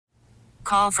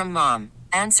Call from mom.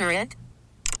 Answer it.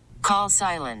 Call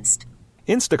silenced.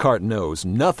 Instacart knows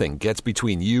nothing gets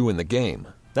between you and the game.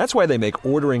 That's why they make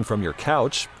ordering from your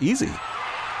couch easy.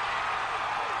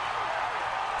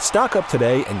 Stock up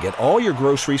today and get all your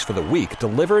groceries for the week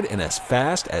delivered in as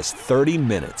fast as 30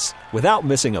 minutes without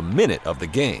missing a minute of the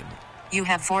game. You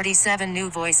have 47 new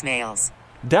voicemails.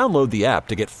 Download the app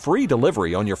to get free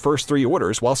delivery on your first 3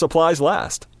 orders while supplies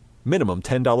last. Minimum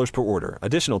 $10 per order.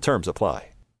 Additional terms apply.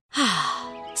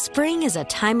 Spring is a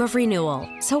time of renewal,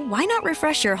 so why not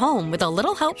refresh your home with a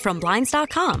little help from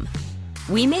Blinds.com?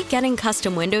 We make getting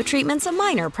custom window treatments a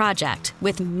minor project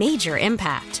with major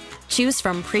impact. Choose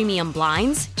from premium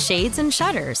blinds, shades, and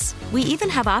shutters. We even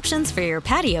have options for your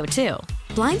patio, too.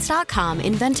 Blinds.com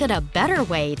invented a better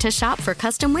way to shop for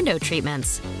custom window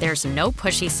treatments. There's no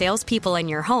pushy salespeople in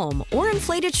your home or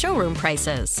inflated showroom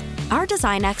prices. Our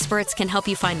design experts can help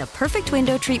you find the perfect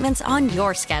window treatments on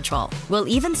your schedule. We'll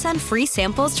even send free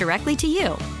samples directly to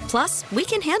you. Plus, we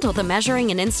can handle the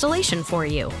measuring and installation for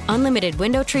you. Unlimited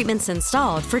window treatments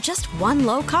installed for just one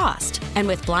low cost. And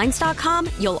with Blinds.com,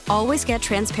 you'll always get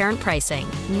transparent pricing.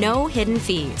 No hidden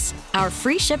fees. Our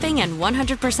free shipping and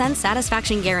 100%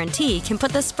 satisfaction guarantee can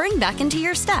put the spring back into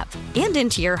your step and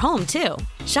into your home, too.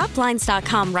 Shop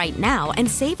Blinds.com right now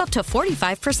and save up to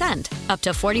 45%. Up to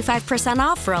 45%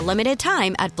 off for a limited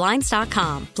time at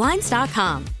Blinds.com.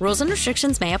 Blinds.com. Rules and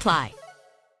restrictions may apply.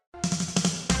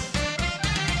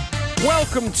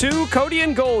 Welcome to Cody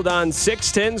and Gold on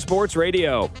 610 Sports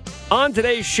Radio. On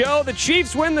today's show, the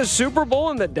Chiefs win the Super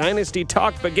Bowl and the Dynasty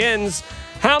talk begins.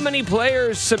 How many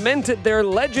players cemented their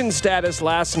legend status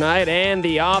last night, and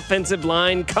the offensive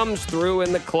line comes through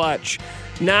in the clutch.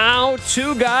 Now,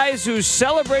 2 guys who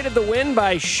celebrated the win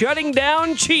by shutting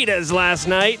down cheetahs last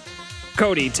night.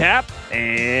 Cody Tapp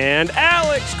and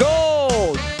Alex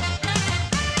Gold.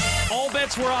 All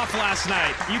bets were off last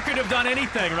night. You could have done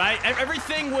anything, right?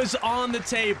 Everything was on the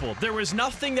table. There was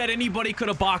nothing that anybody could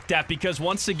have balked at because,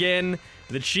 once again,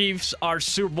 the Chiefs are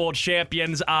Super Bowl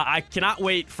champions. I cannot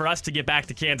wait for us to get back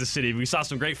to Kansas City. We saw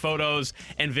some great photos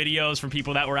and videos from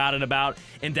people that were out and about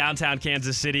in downtown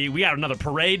Kansas City. We got another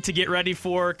parade to get ready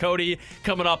for, Cody,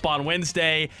 coming up on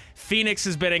Wednesday. Phoenix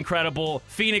has been incredible.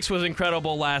 Phoenix was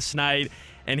incredible last night.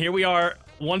 And here we are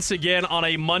once again on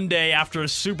a Monday after a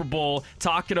Super Bowl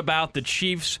talking about the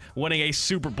Chiefs winning a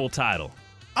Super Bowl title.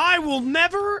 I will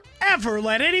never, ever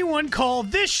let anyone call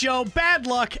this show bad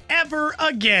luck ever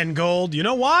again, Gold. You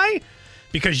know why?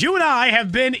 Because you and I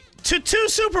have been to 2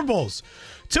 Super Bowls.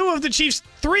 2 of the Chiefs'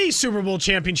 3 Super Bowl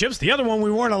championships. The other one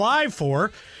we weren't alive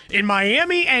for in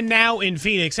Miami and now in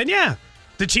Phoenix. And yeah,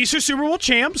 the Chiefs are Super Bowl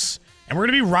champs, and we're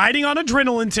going to be riding on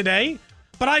adrenaline today.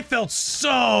 But I felt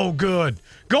so good.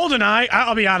 Gold and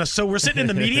I'll be honest, so we're sitting in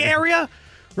the media area,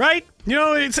 right? You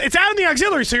know, it's out in the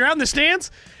auxiliary, so you're out in the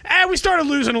stands. And we started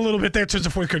losing a little bit there towards the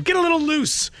fourth quarter. Get a little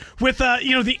loose with,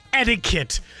 the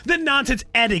etiquette, the nonsense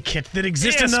etiquette that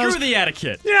exists in those. Screw the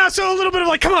etiquette. Yeah, so a little bit of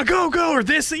like, come on, go, or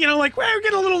this, we're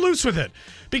getting a little loose with it.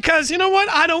 Because you know what?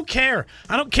 I don't care.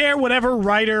 I don't care whatever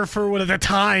writer for one of the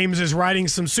Times is writing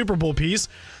some Super Bowl piece.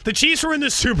 The Chiefs were in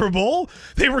the Super Bowl.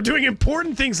 They were doing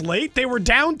important things late. They were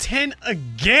down 10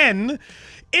 again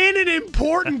in an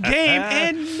important game,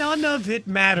 and none of it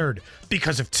mattered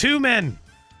because of 2 men.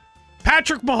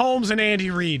 Patrick Mahomes and Andy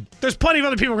Reid. There's plenty of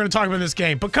other people we're going to talk about in this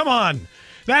game, but come on.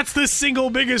 That's the single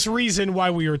biggest reason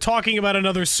why we are talking about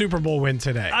another Super Bowl win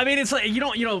today. I mean, it's like,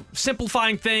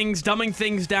 simplifying things, dumbing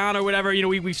things down or whatever.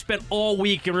 We spent all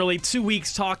week and really 2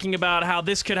 weeks talking about how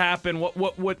this could happen,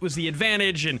 what was the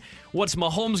advantage, and what's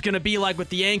Mahomes going to be like with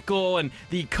the ankle, and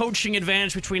the coaching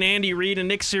advantage between Andy Reid and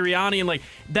Nick Sirianni. And like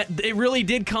that, it really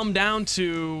did come down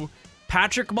to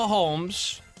Patrick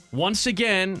Mahomes. Once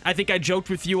again, I think I joked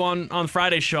with you on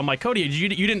Friday's show. I'm like, Cody, you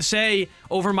didn't say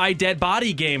over my dead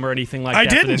body game or anything like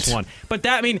that for this one. But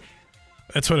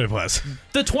that's what it was.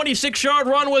 The 26-yard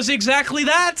run was exactly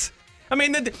that. I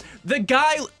mean, the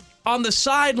guy on the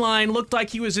sideline looked like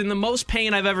he was in the most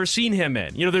pain I've ever seen him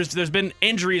in. There's been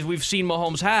injuries we've seen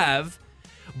Mahomes have,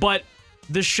 but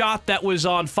the shot that was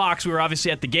on Fox, we were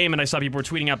obviously at the game, and I saw people were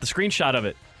tweeting out the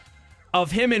screenshot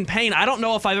of him in pain. I don't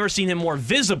know if I've ever seen him more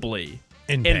visibly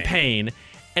in pain.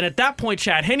 And at that point,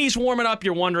 Chad Henne's warming up.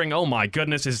 You're wondering, oh my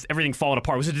goodness, is everything falling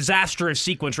apart? It was a disastrous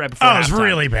sequence right before halftime. It was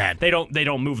really bad. They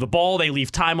don't move the ball. They leave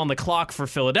time on the clock for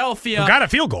Philadelphia. Who got a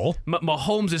field goal.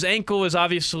 Mahomes' ankle is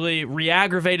obviously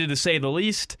re-aggravated, to say the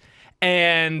least.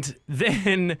 And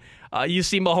then you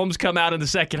see Mahomes come out in the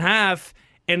second half,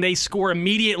 and they score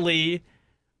immediately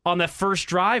on that first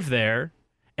drive there.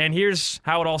 And here's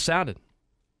how it all sounded.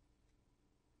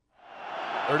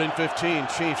 3rd and 15,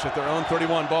 Chiefs at their own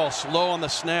 31 ball, slow on the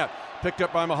snap, picked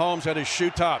up by Mahomes at his shoe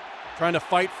top. trying to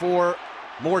fight for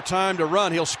more time to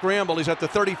run. He'll scramble. He's at the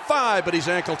 35, but he's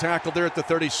ankle tackled there at the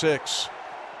 36.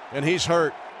 And he's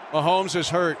hurt. Mahomes is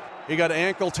hurt. He got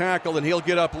ankle tackled, and he'll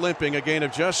get up limping, a gain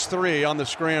of just 3 on the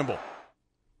scramble.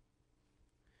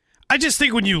 I just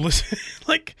think when you listen,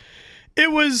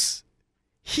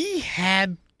 he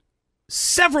had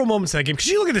several moments in that game. Because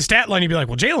you look at the stat line, you'd be like,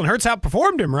 well, Jalen Hurts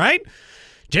outperformed him, right?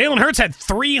 Jalen Hurts had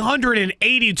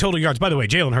 380 total yards. By the way,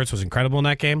 Jalen Hurts was incredible in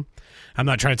that game. I'm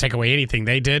not trying to take away anything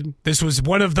they did. This was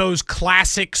one of those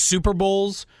classic Super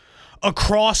Bowls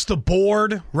across the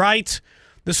board, right?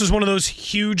 This was one of those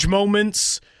huge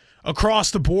moments across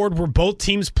the board where both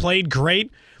teams played great.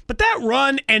 But that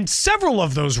run and several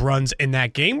of those runs in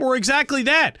that game were exactly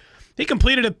that. He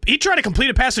tried to complete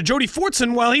a pass to Jody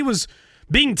Fortson while he was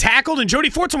being tackled, and Jody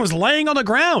Fortson was laying on the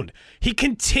ground. He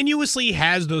continuously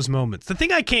has those moments. The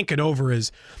thing I can't get over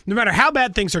is, no matter how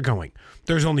bad things are going,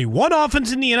 there's only one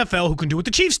offense in the NFL who can do what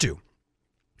the Chiefs do,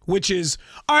 which is,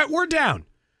 all right, we're down.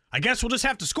 I guess we'll just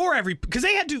have to score because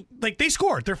they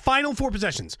scored their final 4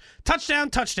 possessions. Touchdown,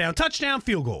 touchdown, touchdown,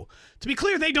 field goal. To be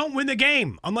clear, they don't win the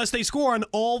game unless they score on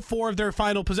all 4 of their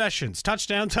final possessions.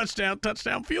 Touchdown, touchdown,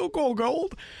 touchdown, field goal,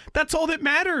 Gold. That's all that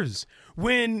matters.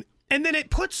 And then it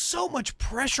puts so much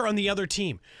pressure on the other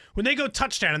team. When they go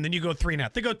touchdown and then you go 3 and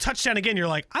out. They go touchdown again, you're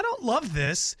like, I don't love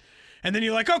this. And then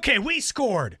you're like, okay, we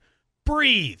scored.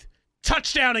 Breathe.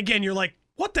 Touchdown again. You're like,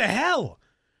 what the hell?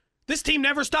 This team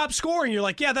never stops scoring. You're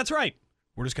like, yeah, that's right.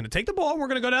 We're just going to take the ball. We're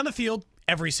going to go down the field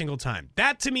every single time.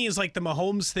 That, to me, is like the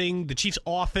Mahomes thing, the Chiefs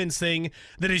offense thing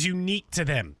that is unique to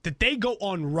them, that they go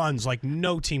on runs like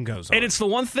no team goes on. And it's the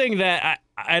one thing that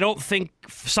I don't think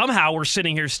somehow we're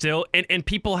sitting here still and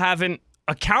people haven't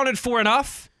accounted for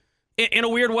enough in a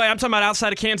weird way. I'm talking about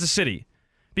outside of Kansas City,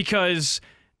 because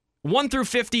 1 through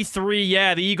 53,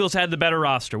 yeah, the Eagles had the better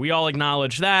roster. We all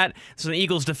acknowledge that. This is the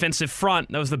Eagles' defensive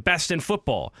front that was the best in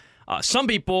football. Some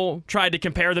people tried to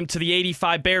compare them to the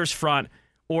 85 Bears front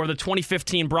or the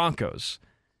 2015 Broncos.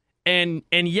 And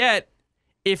yet,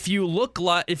 if you look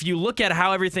at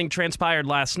how everything transpired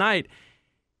last night,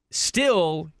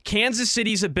 still, Kansas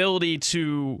City's ability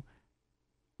to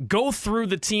go through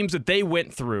the teams that they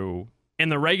went through in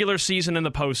the regular season and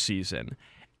the postseason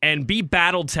and be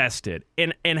battle-tested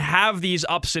and have these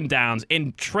ups and downs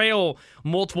and trail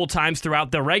multiple times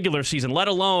throughout the regular season, let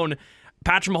alone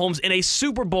Patrick Mahomes in a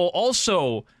Super Bowl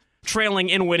also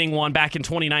trailing and winning one back in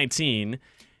 2019,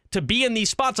 to be in these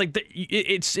spots, like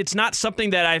it's not something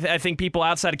that I think people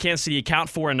outside of Kansas City account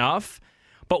for enough.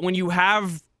 But when you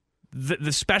have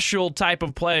the special type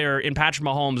of player in Patrick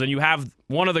Mahomes, and you have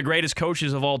one of the greatest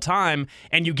coaches of all time,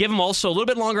 and you give him also a little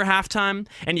bit longer halftime,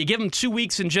 and you give him 2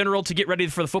 weeks in general to get ready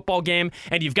for the football game,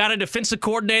 and you've got a defensive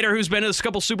coordinator who's been in a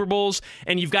couple Super Bowls,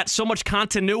 and you've got so much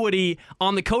continuity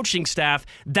on the coaching staff,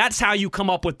 that's how you come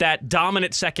up with that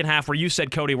dominant second half where you said,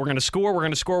 Cody, we're going to score, we're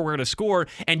going to score, we're going to score,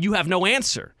 and you have no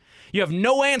answer. You have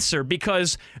no answer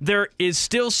because there is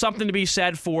still something to be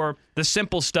said for the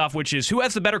simple stuff, which is who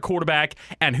has the better quarterback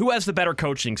and who has the better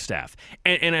coaching staff.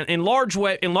 And in large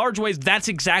ways, that's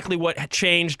exactly what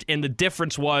changed, and the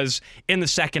difference was in the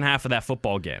second half of that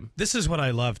football game. This is what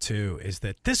I love, too, is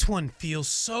that this one feels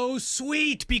so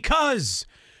sweet because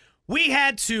we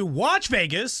had to watch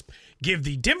Vegas give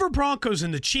the Denver Broncos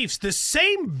and the Chiefs the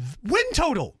same win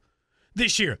total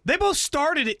this year. They both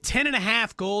started at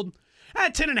 10.5, Gold.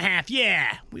 At 10.5,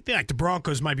 yeah, we feel like the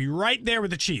Broncos might be right there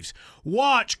with the Chiefs.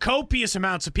 Watch copious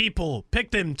amounts of people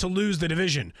pick them to lose the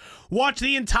division. Watch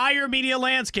the entire media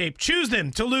landscape choose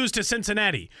them to lose to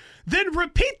Cincinnati. Then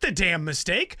repeat the damn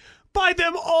mistake by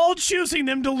them all choosing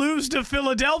them to lose to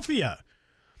Philadelphia.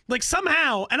 Like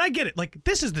somehow, and I get it, like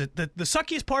this is the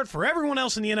suckiest part for everyone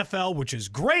else in the NFL, which is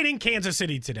great in Kansas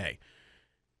City today.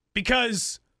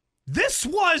 Because this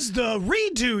was the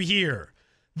redo year.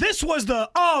 This was the,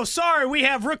 oh, sorry, we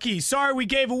have rookies. Sorry, we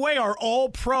gave away our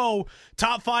all-pro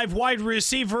top 5 wide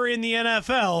receiver in the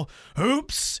NFL.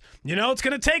 Oops. You know, it's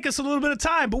going to take us a little bit of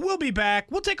time, but we'll be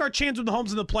back. We'll take our chance with the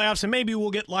Mahomes in the playoffs, and maybe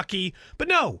we'll get lucky. But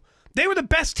no, they were the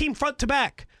best team front to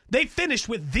back. They finished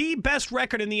with the best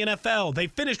record in the NFL. They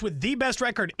finished with the best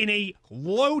record in a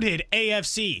loaded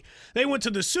AFC. They went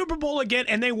to the Super Bowl again,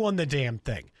 and they won the damn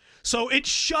thing. So it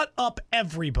shut up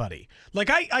everybody. Like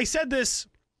I said this,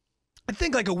 I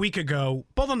think like a week ago,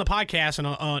 both on the podcast and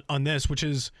on this, which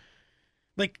is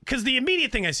like, because the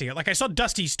immediate thing I see, like I saw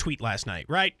Dusty's tweet last night,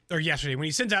 right? Or yesterday, when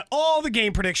he sends out all the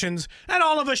game predictions and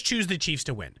all of us choose the Chiefs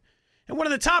to win. And one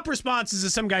of the top responses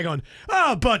is some guy going,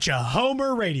 oh, a bunch of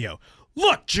homer radio.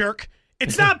 Look, jerk,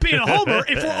 it's not being a homer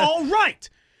if we're all right.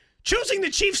 Choosing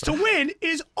the Chiefs to win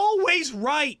is always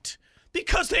right.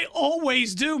 Because they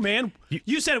always do, man.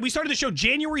 You said it. We started the show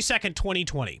January 2nd,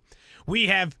 2020. we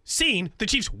have seen the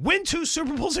Chiefs win 2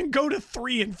 Super Bowls and go to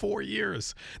 3 in 4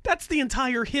 years. That's the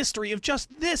entire history of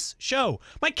just this show.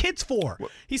 My kid's 4.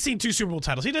 He's seen 2 Super Bowl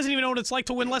titles. He doesn't even know what it's like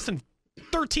to win less than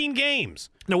 13 games.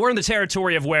 Now, we're in the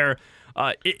territory of where,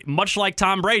 much like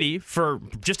Tom Brady for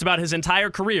just about his entire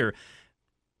career,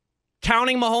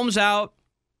 counting Mahomes out,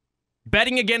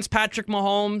 betting against Patrick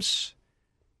Mahomes,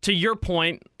 to your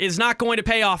point, is not going to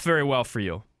pay off very well for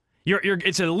you.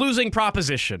 It's a losing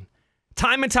proposition.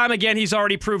 Time and time again, he's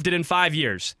already proved it in 5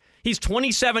 years. He's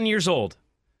 27 years old,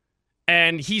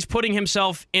 and he's putting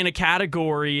himself in a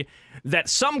category that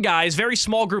some guys, very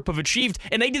small group, have achieved,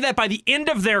 and they did that by the end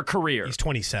of their career. He's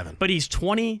 27. But he's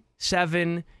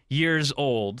 27 years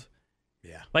old.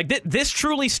 Yeah. Like, this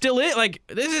truly still is, like,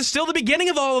 this is still the beginning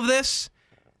of all of this.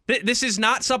 This is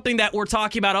not something that we're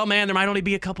talking about, oh, man, there might only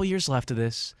be a couple years left of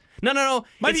this. No.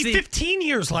 Might be 15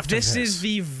 years left of this. This is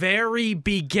the very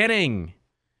beginning.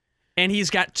 And he's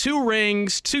got 2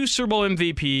 rings, 2 Super Bowl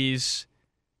MVPs,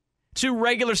 2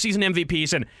 regular season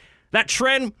MVPs. And that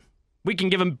trend, we can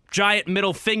give him giant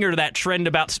middle finger to that trend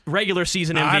about regular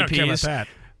season MVPs. I don't care about that.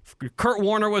 Kurt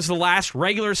Warner was the last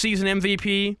regular season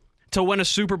MVP to win a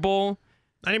Super Bowl.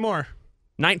 Not anymore.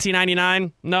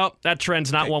 1999? No, that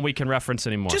trend's not one we can reference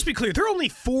anymore. Just be clear, there are only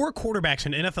 4 quarterbacks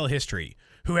in NFL history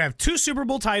who have 2 Super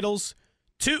Bowl titles,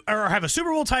 or have a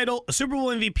Super Bowl title, a Super Bowl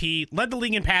MVP, led the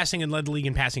league in passing, and led the league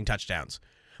in passing touchdowns.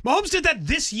 Mahomes did that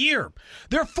this year.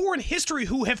 There are 4 in history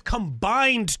who have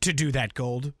combined to do that,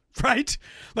 Gold, right?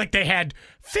 Like they had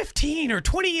 15 or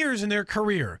 20 years in their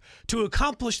career to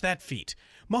accomplish that feat.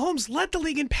 Mahomes led the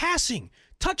league in passing,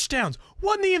 touchdowns,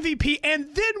 won the MVP,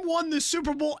 and then won the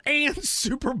Super Bowl and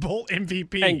Super Bowl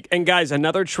MVP. And guys,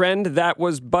 another trend that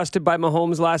was busted by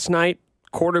Mahomes last night,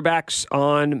 quarterbacks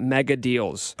on mega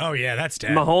deals. Oh, yeah, that's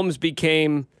dead. Mahomes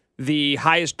became the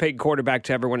highest paid quarterback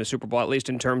to ever win a Super Bowl, at least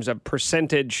in terms of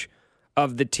percentage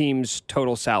of the team's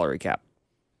total salary cap.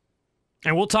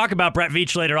 And we'll talk about Brett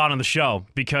Veach later on in the show,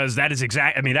 because that is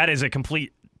that is a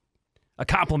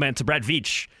compliment to Brett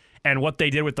Veach and what they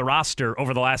did with the roster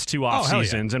over the last 2 off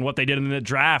seasons, and what they did in the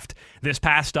draft this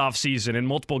past off season, and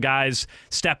multiple guys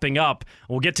stepping up.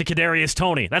 We'll get to Kadarius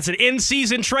Toney. That's an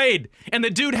in-season trade, and the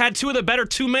dude had 2 of the better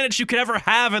 2 minutes you could ever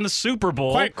have in the Super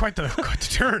Bowl. Quite the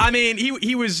turn. I mean,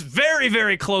 he was very,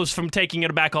 very close from taking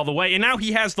it back all the way, and now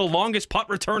he has the longest punt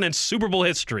return in Super Bowl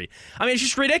history. I mean, it's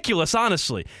just ridiculous,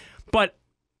 honestly. But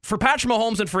for Patrick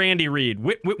Mahomes and for Andy Reid,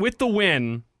 with the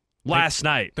win last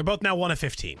night, they're both now 1 of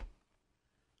 15.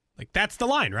 Like, that's the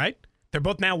line, right? They're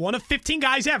both now 1 of 15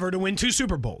 guys ever to win 2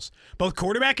 Super Bowls, both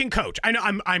quarterback and coach. I know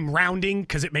I'm rounding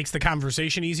because it makes the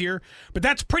conversation easier, but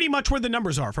that's pretty much where the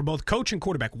numbers are for both coach and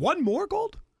quarterback. 1 more,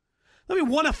 Gold? Let me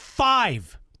 1 of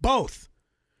 5, both.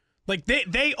 Like,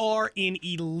 they are in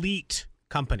elite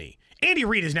company. Andy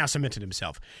Reid has now cemented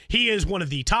himself. He is one of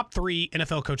the top 3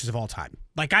 NFL coaches of all time.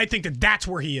 Like, I think that's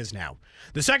where he is now.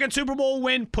 The second Super Bowl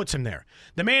win puts him there.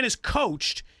 The man has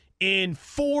coached in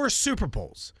 4 Super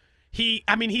Bowls.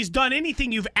 He's done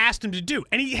anything you've asked him to do.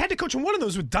 And he had to coach in one of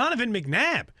those with Donovan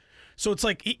McNabb. So it's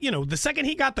like, the second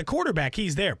he got the quarterback,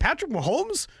 he's there. Patrick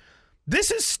Mahomes,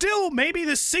 this is still, in my opinion,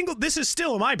 the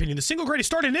single greatest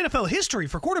start in NFL history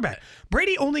for quarterback.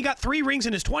 Brady only got 3 rings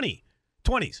in his 20s.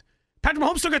 Patrick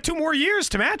Mahomes still got 2 more years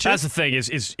to match it. That's the thing,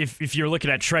 is if you're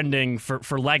looking at trending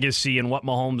for legacy and what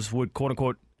Mahomes would,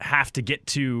 quote-unquote, have to get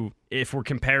to if we're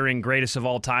comparing greatest of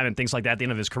all time and things like that at the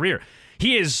end of his career,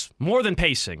 he is more than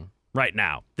pacing right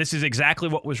now. This is exactly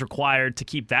what was required to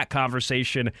keep that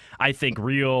conversation, I think,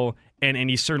 real, and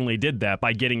he certainly did that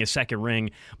by getting a second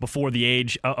ring before the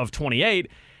age of 28.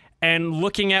 And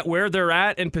looking at where they're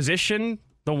at in position,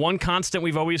 the one constant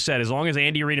we've always said, as long as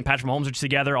Andy Reid and Patrick Mahomes are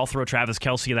together, I'll throw Travis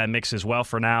Kelce in that mix as well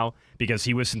for now, because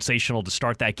he was sensational to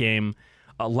start that game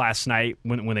last night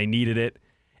when they needed it.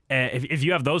 If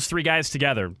you have those 3 guys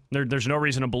together, there's no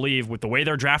reason to believe, with the way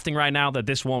they're drafting right now, that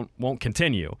this won't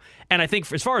continue. And I think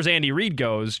as far as Andy Reid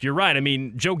goes, you're right. I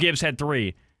mean, Joe Gibbs had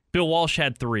 3. Bill Walsh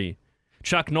had 3.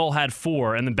 Chuck Noll had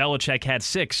 4. And then Belichick had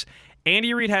 6.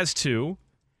 Andy Reid has 2.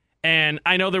 And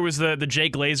I know there was the Jay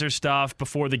Glazer stuff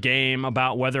before the game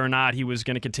about whether or not he was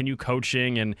going to continue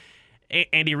coaching, and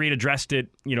Andy Reid addressed it,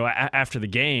 after the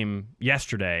game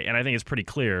yesterday, and I think it's pretty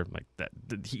clear, like that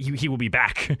he will be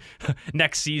back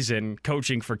next season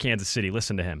coaching for Kansas City.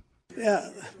 Listen to him. Yeah,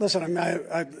 listen. I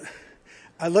mean,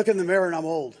 I look in the mirror and I'm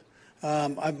old.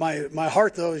 My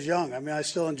heart though is young. I mean, I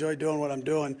still enjoy doing what I'm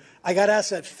doing. I got asked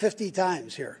that 50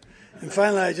 times here, and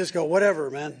finally I just go,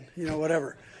 whatever, man.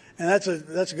 Whatever. And that's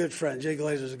a good friend. Jay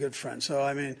Glazer's a good friend. So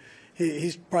I mean,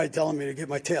 he's probably telling me to get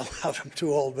my tail out. I'm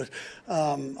too old, but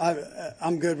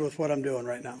I'm good with what I'm doing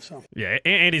right now. So yeah,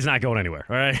 Andy's not going anywhere.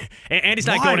 All right, Andy's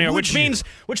not going anywhere,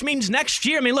 which means next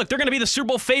year. I mean, look, they're going to be the Super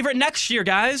Bowl favorite next year,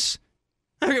 guys.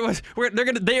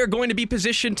 They are going to be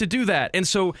positioned to do that, and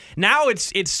so now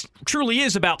it's truly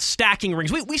is about stacking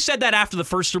rings. We said that after the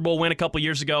first Super Bowl win a couple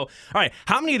years ago. All right,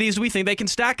 how many of these do we think they can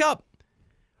stack up?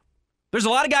 There's a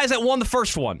lot of guys that won the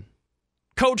first one,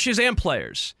 coaches and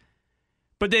players,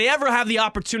 but did they ever have the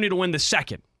opportunity to win the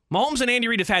second? Mahomes and Andy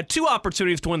Reid have had 2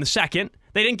 opportunities to win the second.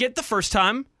 They didn't get the first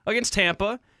time against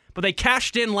Tampa, but they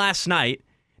cashed in last night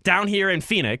down here in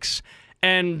Phoenix.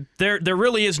 And there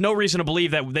really is no reason to believe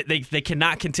that they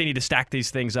cannot continue to stack these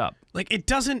things up. Like, it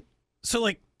doesn't... So,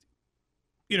 like,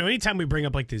 anytime we bring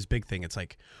up, like, this big thing, it's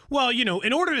like, well,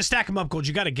 in order to stack them up, Gold,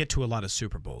 you got to get to a lot of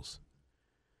Super Bowls.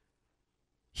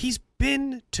 He's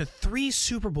been to 3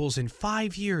 Super Bowls in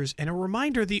 5 years, and a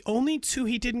reminder, the only 2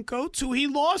 he didn't go to, he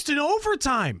lost in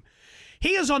overtime.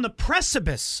 He is on the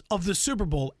precipice of the Super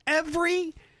Bowl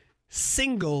every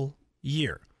single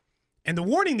year. And the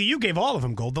warning that you gave all of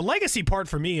them, Gold, the legacy part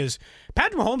for me is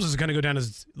Patrick Mahomes is going to go down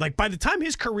as, like, by the time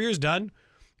his career's done,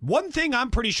 one thing I'm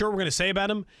pretty sure we're going to say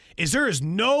about him is there is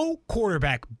no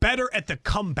quarterback better at the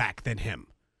comeback than him.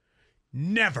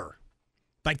 Never.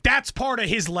 Like, that's part of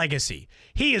his legacy.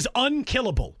 He is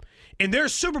unkillable. In their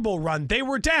Super Bowl run, they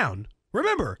were down.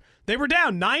 Remember, they were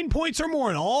down 9 points or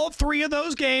more in all 3 of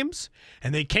those games,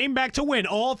 and they came back to win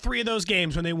all 3 of those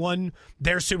games when they won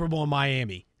their Super Bowl in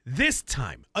Miami. This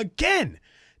time, again,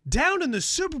 down in the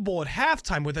Super Bowl at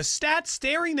halftime with a stat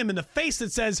staring them in the face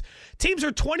that says teams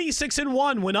are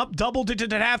 26-1 when up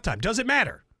double-digit at halftime. Does it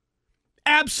matter?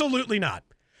 Absolutely not.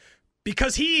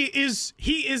 Because he is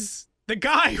the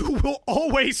guy who will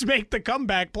always make the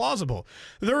comeback plausible.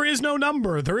 There is no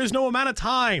number. There is no amount of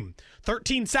time.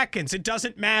 13 seconds. It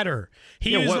doesn't matter.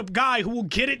 He is a guy who will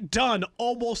get it done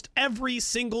almost every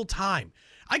single time.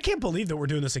 I can't believe that we're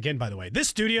doing this again, by the way. This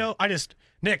studio,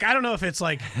 Nick, I don't know if it's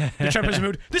like the Trump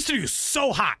mood. This studio is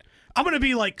so hot. I'm going to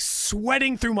be like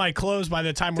sweating through my clothes by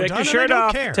the time we're done. Take your shirt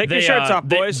off. Care. Take your shirts off,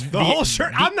 boys. The whole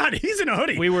shirt. I'm not. He's in a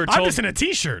hoodie. I'm just in a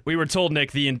t-shirt. We were told,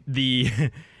 Nick, the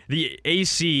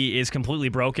AC is completely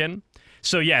broken.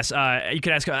 So yes, you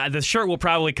could ask. The shirt will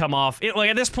probably come off.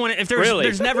 At this point, if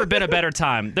there's never been a better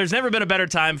time. There's never been a better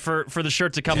time for the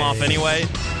shirt to come off anyway.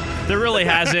 There really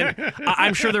hasn't.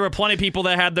 I'm sure there were plenty of people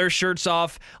that had their shirts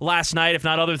off last night, if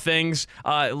not other things,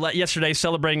 yesterday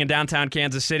celebrating in downtown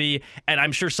Kansas City. And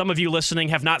I'm sure some of you listening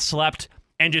have not slept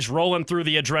and just rolling through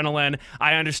the adrenaline.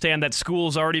 I understand that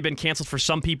school's already been canceled for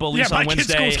some people, at least on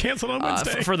Wednesday. Yeah, my kids' school's canceled on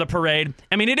Wednesday. For the parade.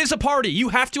 I mean, it is a party. You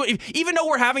have to, even though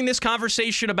we're having this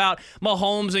conversation about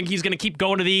Mahomes and he's going to keep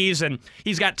going to these and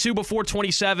he's got 2 before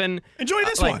 27. Enjoy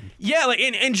this one. Yeah,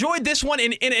 enjoyed this one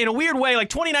in a weird way. Like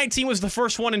 2019 was the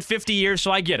first one in 50 years,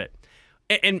 so I get it.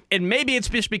 And maybe it's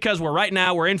just because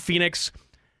we're in Phoenix,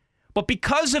 but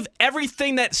because of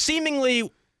everything that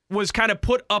seemingly was kind of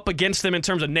put up against them in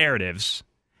terms of narratives,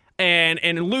 and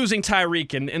losing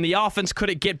Tyreek, and the offense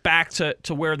couldn't get back to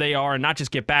where they are, and not just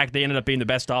get back, they ended up being the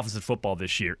best offense in football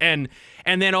this year. And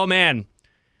then, oh man,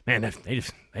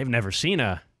 they've never seen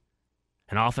an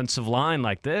offensive line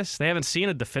like this. They haven't seen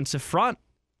a defensive front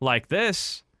like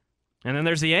this. And then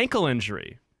there's the ankle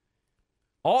injury.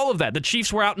 All of that. The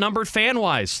Chiefs were outnumbered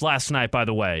fan-wise last night, by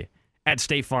the way, at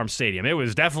State Farm Stadium. There were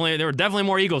definitely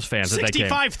more Eagles fans.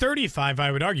 65-35,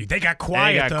 I would argue. They got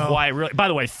quiet, though. Quiet, really. By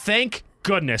the way, thank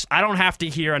goodness, I don't have to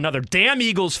hear another damn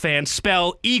Eagles fan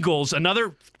spell Eagles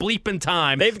another bleeping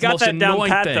time. They've got that down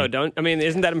pat, though.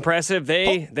 Isn't that impressive?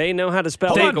 They know how to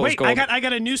spell Eagles. Wait, I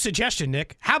got a new suggestion,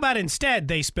 Nick. How about instead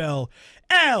they spell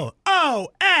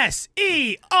Losers?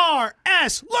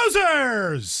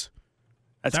 Losers.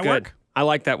 That's that good. Work? I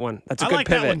like that one. That's a good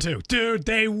pivot. I like that one too, dude.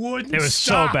 They wouldn't. It was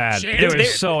stop so bad. It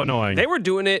was so annoying. They were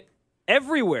doing it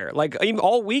everywhere, like even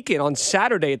all weekend on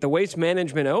Saturday at the Waste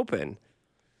Management Open.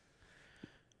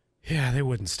 Yeah, they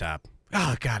wouldn't stop.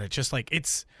 Oh, God, it's just like,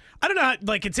 I don't know,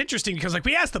 like, it's interesting because, like,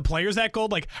 we asked the players that,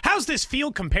 Gold, like, how's this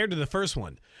feel compared to the first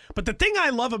one? But the thing I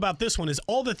love about this one is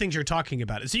all the things you're talking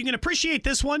about. So you can appreciate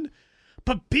this one,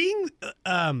 but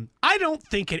I don't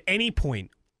think at any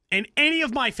point in any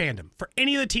of my fandom, for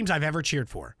any of the teams I've ever cheered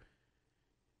for,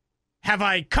 have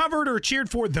I covered or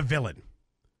cheered for the villain.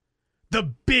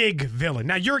 The big villain.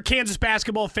 Now, you're a Kansas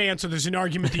basketball fan, so there's an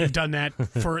argument that you've done that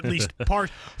for at least a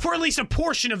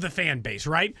portion of the fan base,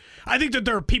 right? I think that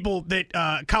there are people that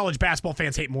college basketball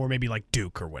fans hate more, maybe like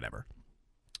Duke or whatever.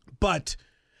 But,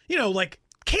 like,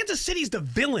 Kansas City's the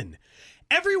villain.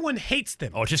 Everyone hates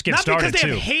them. Oh, just get started, Not because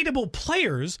they have hateable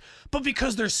players, but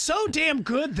because they're so damn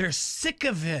good, they're sick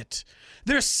of it.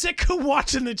 They're sick of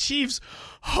watching the Chiefs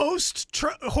hoist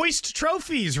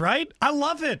trophies, right? I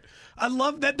love it. I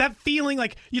love that feeling.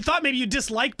 Like, you thought maybe you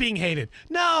dislike being hated.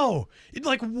 No, it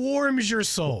like warms your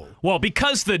soul. Well,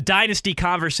 because the dynasty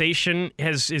conversation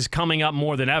is coming up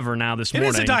more than ever now this morning.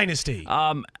 It is a dynasty.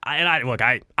 I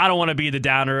don't want to be the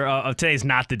downer of today's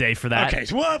not the day for that.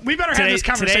 Okay, well, we better have this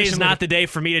conversation. Today is not the day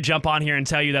for me to jump on here and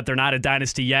tell you that they're not a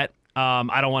dynasty yet.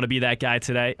 I don't want to be that guy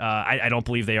today. I don't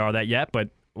believe they are that yet, but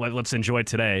let's enjoy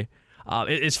today.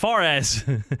 As far as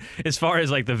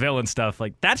like the villain stuff,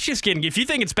 like that's just getting. If you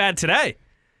think it's bad today,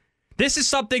 this is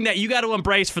something that you got to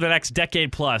embrace for the next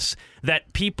decade plus.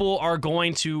 That people are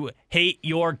going to hate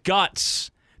your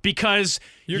guts because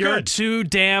you're too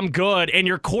damn good, and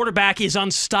your quarterback is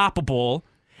unstoppable,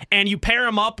 and you pair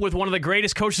him up with one of the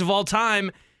greatest coaches of all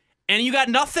time, and you got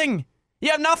nothing.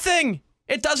 You have nothing.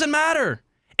 It doesn't matter.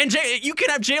 And you can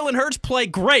have Jalen Hurts play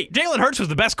great. Jalen Hurts was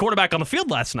the best quarterback on the field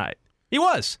last night. He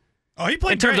was. Oh, he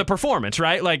played in terms of performance,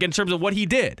 right? Like in terms of what he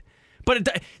did.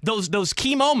 But those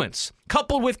key moments,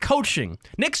 coupled with coaching,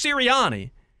 Nick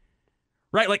Sirianni,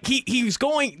 right? Like he's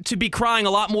going to be crying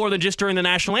a lot more than just during the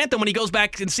national anthem when he goes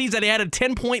back and sees that he had a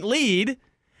 10-point lead,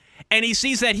 and he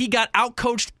sees that he got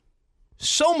outcoached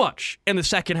so much in the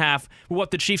second half with what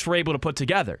the Chiefs were able to put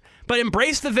together. But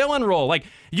embrace the villain role. Like,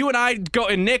 you and I go,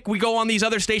 and Nick, we go on these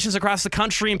other stations across the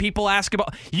country, and people ask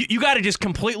about, you got to just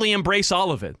completely embrace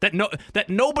all of it. That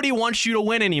nobody wants you to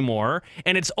win anymore,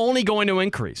 and it's only going to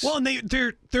increase. Well, and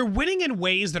they're winning in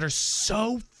ways that are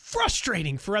so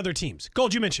frustrating for other teams.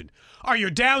 Gold, you mentioned,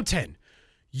 you're down 10.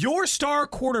 Your star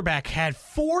quarterback had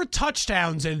 4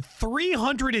 touchdowns and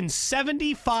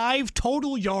 375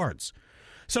 total yards.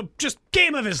 So just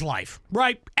game of his life,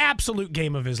 right? Absolute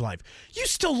game of his life. You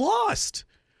still lost.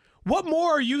 What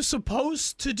more are you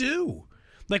supposed to do?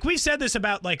 Like, we said this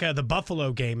about like the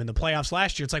Buffalo game in the playoffs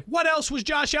last year. It's like, what else was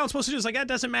Josh Allen supposed to do? It's like, that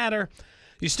doesn't matter.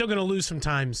 You're still going to lose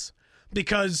sometimes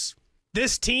because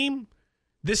this team,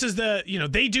 this is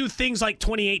they do things like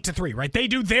 28-3, right? They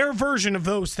do their version of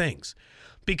those things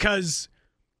because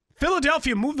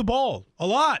Philadelphia moved the ball a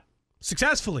lot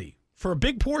successfully for a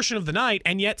big portion of the night,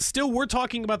 and yet still we're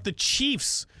talking about the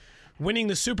Chiefs winning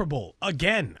the Super Bowl.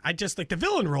 Again, I just like the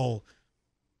villain role.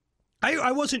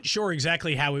 I wasn't sure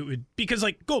exactly how it would, because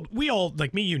like Gold, we all,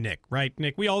 like me, you, Nick, right?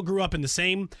 Nick, we all grew up in the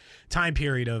same time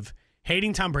period of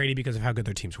hating Tom Brady because of how good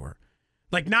their teams were.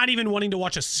 Like not even wanting to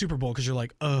watch a Super Bowl because you're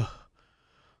like, ugh.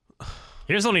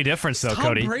 Here's the only difference, though,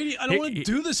 Cody. Tom Brady, I don't want to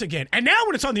do this again. And now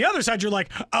when it's on the other side, you're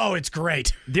like, oh, it's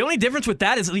great. The only difference with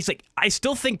that is at least, like, I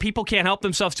still think people can't help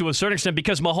themselves to a certain extent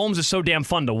because Mahomes is so damn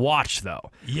fun to watch,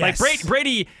 though. Yes. Like,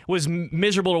 Brady was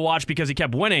miserable to watch because he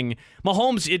kept winning.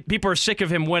 Mahomes, people are sick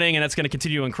of him winning, and that's going to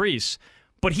continue to increase.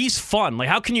 But he's fun. Like,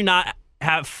 how can you not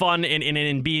have fun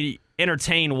and be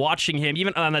entertained watching him,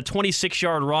 even on a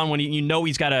 26-yard run when you know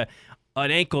he's got an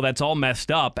ankle that's all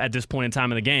messed up at this point in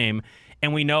time in the game,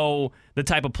 and we know the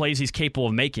type of plays he's capable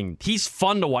of making. He's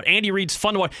fun to watch. Andy Reid's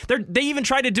fun to watch. They even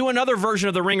tried to do another version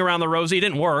of the ring around the rosy. It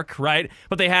didn't work, right?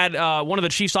 But they had one of the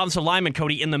Chiefs' offensive linemen,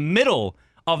 Cody, in the middle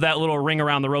of that little ring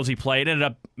around the rosy play. It ended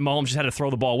up Mahomes just had to throw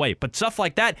the ball away. But stuff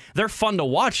like that, they're fun to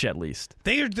watch at least.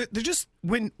 They're just,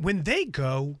 when they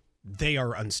go, they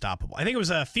are unstoppable. I think it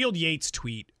was a Field Yates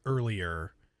tweet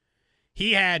earlier.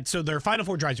 He had, so their final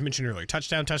 4 drives you mentioned earlier,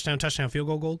 touchdown, field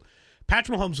goal, Gold.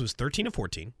 Patrick Mahomes was 13 of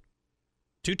 14.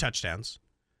 2 touchdowns.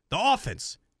 The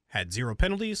offense had 0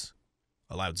 penalties,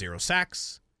 allowed 0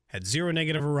 sacks, had 0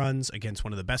 negative runs against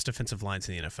one of the best defensive lines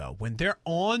in the NFL. When they're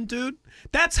on, dude,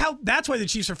 that's why the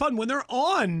Chiefs are fun. When they're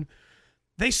on,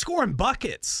 they score in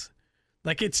buckets.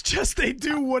 Like, it's just they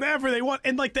do whatever they want.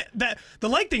 And like the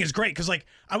leg thing is great because like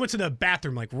I went to the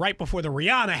bathroom like right before the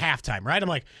Rihanna halftime, right? I'm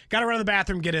like, gotta run to the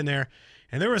bathroom, get in there.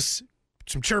 And there was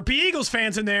some chirpy Eagles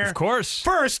fans in there. Of course.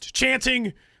 First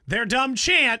chanting their dumb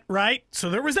chant, right? So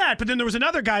there was that. But then there was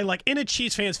another guy, like, in a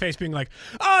Chiefs fan's face being like,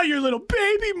 oh, your little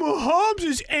baby Mahomes,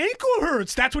 his ankle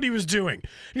hurts. That's what he was doing.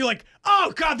 And you're like,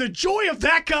 oh, God, the joy of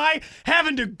that guy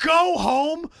having to go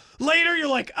home later. You're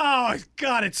like, oh,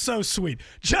 God, it's so sweet.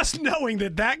 Just knowing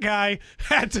that guy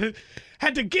had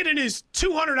to get in his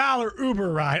 $200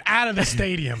 Uber ride out of the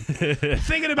stadium.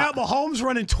 Thinking about Mahomes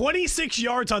running 26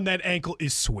 yards on that ankle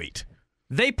is sweet.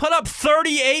 They put up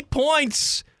 38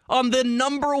 points on the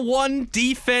number 1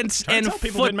 defense in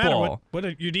football. Didn't matter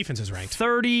what your defense is ranked.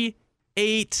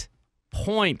 38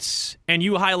 points. And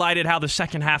you highlighted how the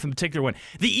second half in particular went.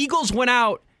 The Eagles went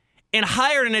out and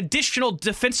hired an additional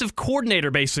defensive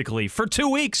coordinator, basically, for 2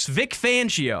 weeks, Vic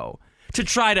Fangio, to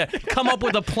try to come up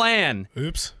with a plan.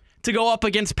 Oops. To go up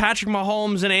against Patrick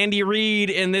Mahomes and Andy Reid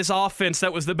in this offense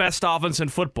that was the best offense in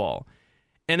football.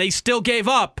 And they still gave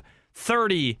up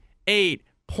 38 38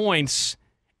 points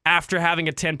after having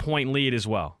a 10-point lead as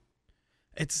well.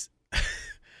 It's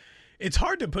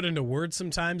hard to put into words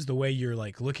sometimes the way you're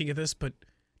like looking at this, but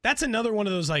that's another one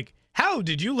of those like, how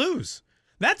did you lose?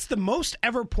 That's the most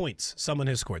ever points someone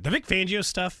has scored. The Vic Fangio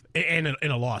stuff, and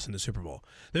in a loss in the Super Bowl,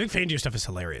 the Vic Fangio stuff is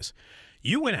hilarious.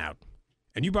 You went out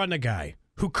and you brought in a guy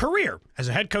who career as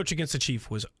a head coach against the Chiefs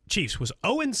was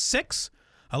 0-6,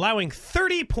 allowing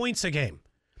 30 points a game.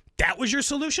 That was your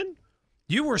solution?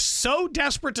 You were so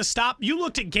desperate to stop. You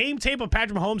looked at game tape of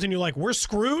Patrick Mahomes and you're like, we're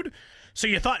screwed? So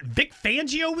you thought Vic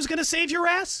Fangio was going to save your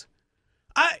ass?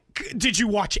 Did you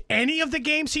watch any of the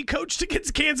games he coached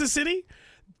against Kansas City?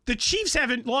 The Chiefs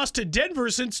haven't lost to Denver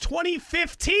since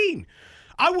 2015.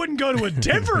 I wouldn't go to a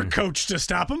Denver coach to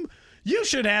stop him. You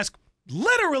should ask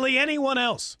literally anyone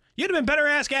else. You'd have been better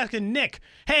asking Nick.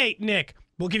 Hey, Nick,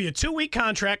 we'll give you a 2-week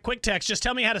contract, quick text, just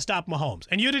tell me how to stop Mahomes.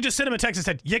 And you'd have just sent him a text and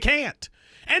said, you can't.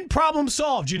 And problem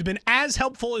solved. You'd have been as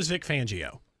helpful as Vic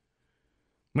Fangio.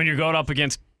 When you're going up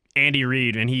against Andy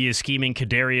Reid and he is scheming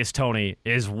Kadarius Toney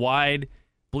as wide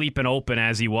bleeping open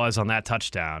as he was on that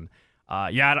touchdown,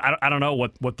 I don't know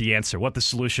what the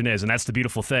solution is, and that's the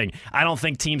beautiful thing. I don't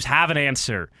think teams have an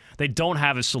answer. They don't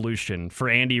have a solution for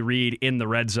Andy Reid in the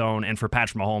red zone and for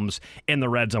Patrick Mahomes in the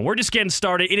red zone. We're just getting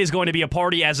started. It is going to be a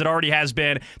party, as it already has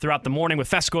been throughout the morning with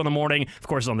Fesco in the morning, of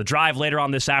course, on the drive later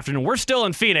on this afternoon. We're still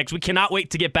in Phoenix. We cannot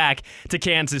wait to get back to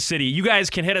Kansas City. You guys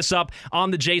can hit us up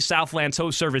on the Jay Southland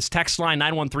Tow Service text line,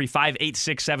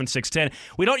 913-586-7610.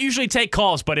 We don't usually take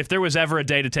calls, but if there was ever a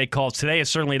day to take calls, today is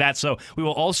certainly that, so we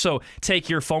will also take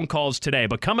your phone calls today.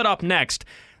 But coming up next,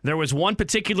 there was one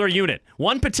particular unit,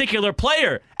 one particular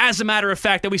player, as a matter of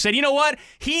fact, that we said, you know what?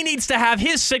 He needs to have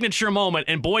his signature moment,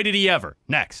 and boy, did he ever.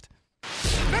 Next.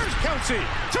 There's Kelsey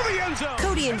to the end zone.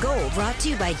 Cody and Gold brought to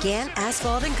you by Gann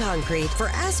Asphalt and Concrete. For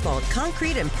asphalt,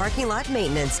 concrete, and parking lot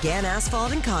maintenance, Gann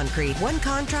Asphalt and Concrete. One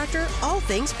contractor, all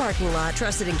things parking lot.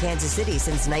 Trusted in Kansas City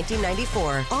since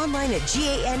 1994. Online at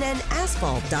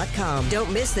GANNasphalt.com.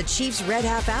 Don't miss the Chiefs Red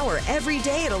Half Hour every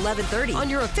day at 11:30 on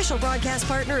your official broadcast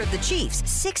partner of the Chiefs,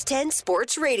 610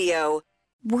 Sports Radio.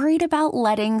 Worried about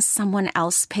letting someone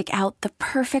else pick out the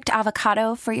perfect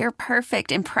avocado for your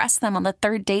perfect impress them on the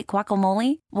third date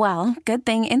guacamole? Well, good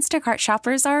thing Instacart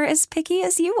shoppers are as picky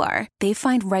as you are. They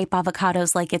find ripe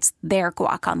avocados like it's their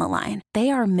guac on the line.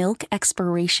 They are milk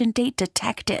expiration date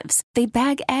detectives. They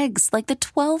bag eggs like the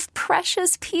 12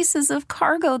 precious pieces of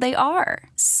cargo they are.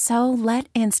 So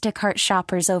let Instacart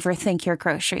shoppers overthink your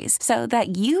groceries so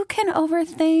that you can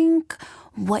overthink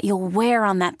what you'll wear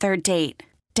on that third date.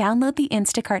 Download the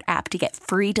Instacart app to get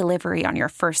free delivery on your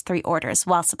first 3 orders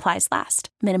while supplies last.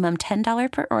 Minimum $10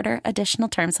 per order. Additional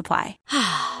terms apply.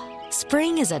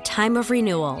 Spring is a time of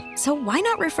renewal, so why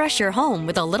not refresh your home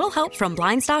with a little help from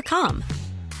Blinds.com?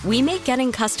 We make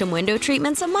getting custom window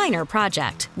treatments a minor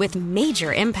project with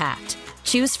major impact.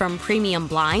 Choose from premium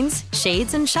blinds,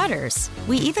 shades, and shutters.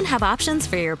 We even have options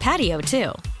for your patio,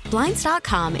 too.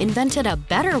 Blinds.com invented a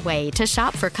better way to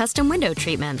shop for custom window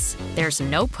treatments. There's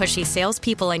no pushy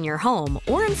salespeople in your home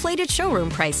or inflated showroom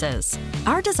prices.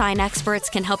 Our design experts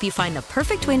can help you find the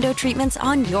perfect window treatments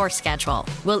on your schedule.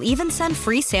 We'll even send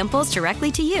free samples directly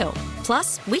to you.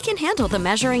 Plus, we can handle the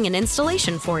measuring and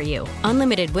installation for you.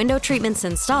 Unlimited window treatments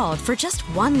installed for just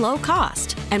one low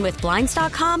cost. And with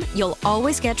Blinds.com, you'll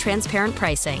always get transparent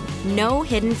pricing. No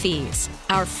hidden fees.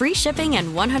 Our free shipping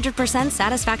and 100%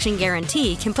 satisfaction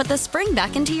guarantee can put the spring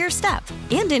back into your step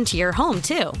and into your home,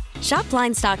 too. Shop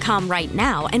Blinds.com right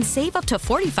now and save up to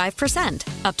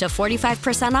 45%. Up to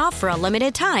 45% off for a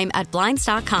limited time at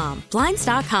Blinds.com.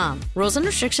 Blinds.com. Rules and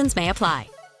restrictions may apply.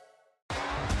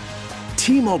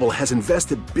 T-Mobile has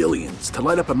invested billions to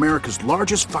light up America's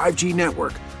largest 5G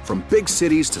network, from big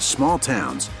cities to small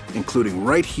towns, including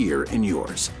right here in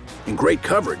yours. And great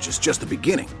coverage is just the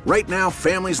beginning. Right now,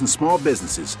 families and small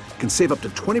businesses can save up to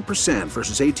 20%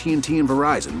 versus AT&T and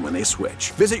Verizon when they switch.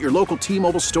 Visit your local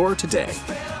T-Mobile store today.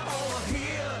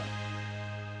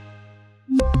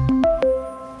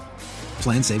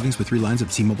 Plan savings with 3 lines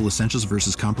of T-Mobile Essentials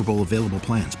versus comparable available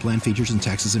plans. Plan features and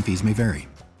taxes and fees may vary.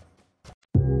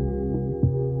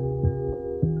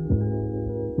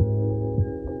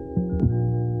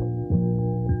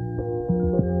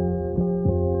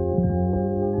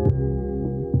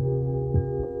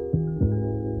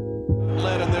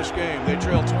 Game. They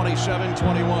trail 27-21.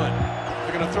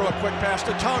 They're going to throw a quick pass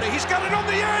to Toney. He's got it on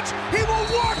the edge. He will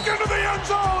walk into the end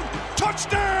zone.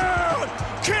 Touchdown!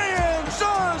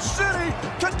 Kansas City.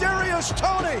 Kadarius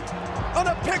Toney on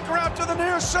a pick route to the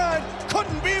near side.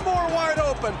 Couldn't be more wide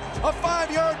open. A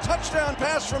 5-yard touchdown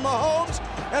pass from Mahomes.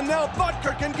 And now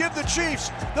Butker can give the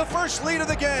Chiefs the first lead of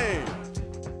the game.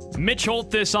 Mitch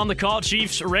Holthus on the Call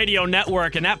Chiefs Radio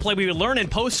Network, and that play we would learn in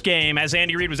postgame as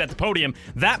Andy Reid was at the podium.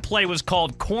 That play was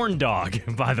called Corn Dog,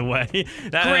 by the way.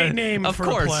 Great name for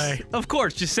a play. Of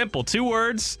course, just simple. 2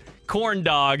 words, Corn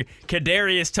Dog.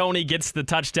 Kadarius Toney gets the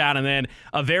touchdown, and then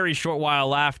a very short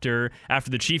while after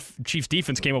the Chiefs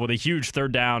defense came up with a huge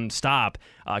third down stop,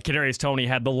 Kadarius Toney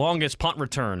had the longest punt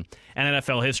return in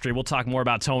NFL history. We'll talk more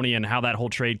about Toney and how that whole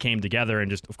trade came together, and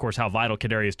just, of course, how vital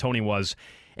Kadarius Toney was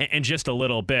in just a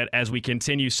little bit as we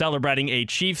continue celebrating a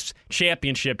Chiefs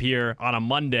championship here on a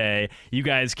Monday. You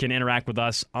guys can interact with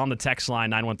us on the text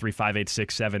line,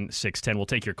 913-586-7610. We'll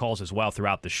take your calls as well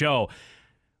throughout the show.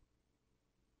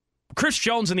 Chris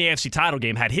Jones in the AFC title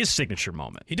game had his signature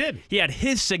moment. He did. He had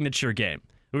his signature game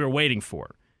we were waiting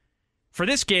for. For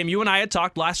this game, you and I had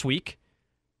talked last week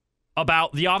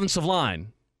about the offensive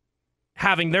line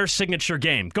having their signature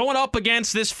game, going up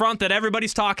against this front that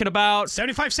everybody's talking about.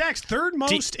 75 sacks, third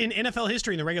most in NFL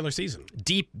history in the regular season.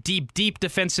 Deep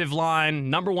defensive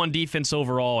line, number 1 defense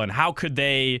overall, and how could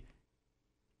they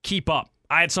keep up?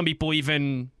 I had some people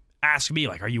even ask me,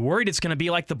 like, are you worried it's going to be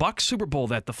like the Bucs Super Bowl,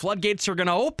 that the floodgates are going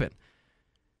to open?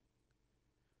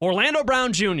 Orlando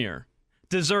Brown Jr.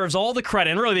 deserves all the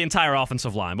credit, and really the entire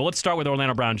offensive line, but let's start with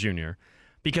Orlando Brown Jr.,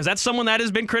 because that's someone that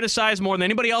has been criticized more than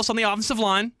anybody else on the offensive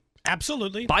line.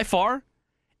 Absolutely. By far.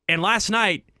 And last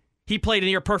night, he played a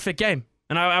near-perfect game.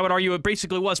 And I would argue it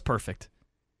basically was perfect.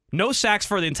 No sacks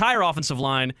for the entire offensive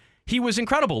line. He was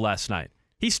incredible last night.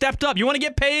 He stepped up. You want to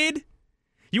get paid?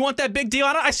 You want that big deal?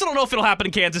 I still don't know if it'll happen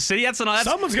in Kansas City.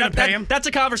 Someone's going to pay him. That's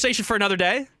a conversation for another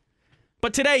day.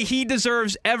 But today, he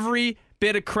deserves every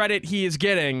bit of credit he is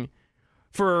getting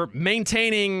for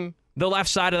maintaining the left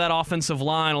side of that offensive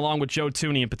line, along with Joe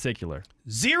Thuney in particular.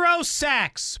 0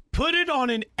 sacks. Put it on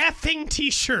an effing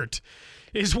T-shirt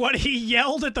is what he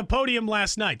yelled at the podium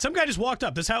last night. Some guy just walked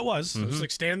up. That's how it was. It was like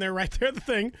standing there right there at the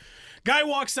thing. Guy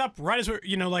walks up right as we're,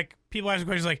 like, people ask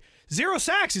questions like, 0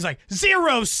 sacks. He's like,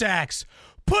 0 sacks.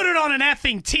 Put it on an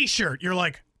effing T-shirt. You're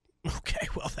like, okay,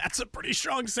 well, that's a pretty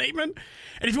strong statement.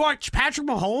 And if you watch Patrick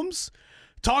Mahomes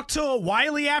talk to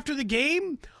Wiley after the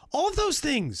game, all of those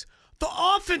things, the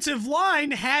offensive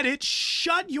line had its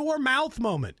shut your mouth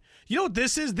moment. You know what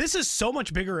this is? This is so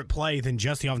much bigger at play than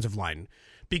just the offensive line,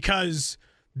 because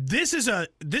this is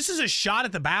a shot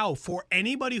at the bow for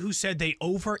anybody who said they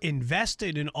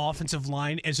over-invested in offensive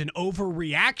line as an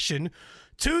overreaction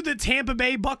to the Tampa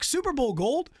Bay Bucs Super Bowl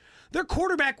gold. Their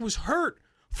quarterback was hurt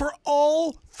for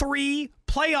all 3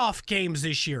 playoff games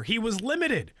this year. He was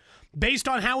limited based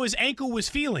on how his ankle was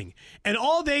feeling. And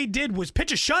all they did was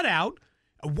pitch a shutout,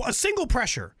 a single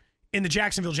pressure in the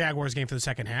Jacksonville Jaguars game for the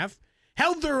second half,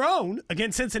 held their own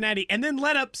against Cincinnati, and then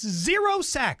let up 0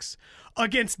 sacks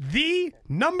against the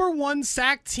number 1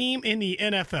 sack team in the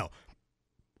NFL.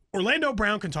 Orlando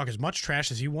Brown can talk as much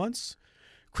trash as he wants.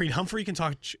 Creed Humphrey can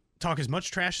talk as much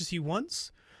trash as he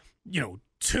wants.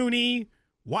 Thuney,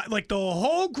 like the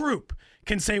whole group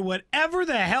can say whatever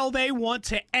the hell they want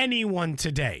to anyone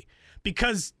today.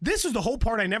 Because this is the whole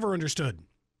part I never understood.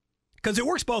 Because it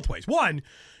works both ways. One,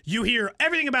 you hear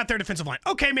everything about their defensive line.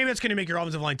 Okay, maybe that's going to make your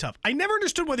offensive line tough. I never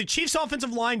understood why the Chiefs'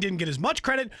 offensive line didn't get as much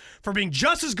credit for being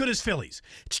just as good as Philly's.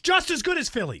 It's just as good as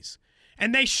Philly's.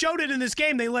 And they showed it in this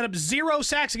game. They let up 0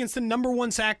 sacks against the number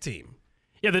 1 sack team.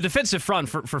 Yeah, the defensive front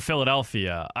for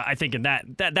Philadelphia, I think in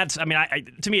that's to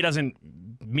me, it doesn't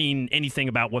mean anything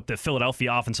about what the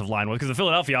Philadelphia offensive line was, because the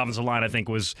Philadelphia offensive line, I think,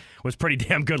 was pretty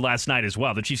damn good last night as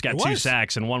well. The Chiefs got 2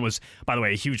 sacks, and one was, by the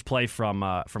way, a huge play from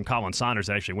Colin Saunders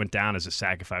that actually went down as a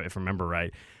sack, if I remember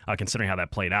right. Considering how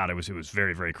that played out, it was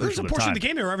very, very crucial. There's a portion of the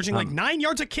game they were averaging like 9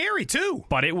 yards a carry, too.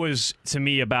 But it was, to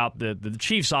me, about the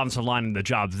Chiefs' offensive line and the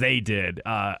job they did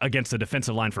against the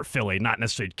defensive line for Philly, not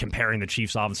necessarily comparing the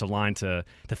Chiefs' offensive line to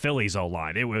Philly's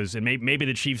O-line. It was, and maybe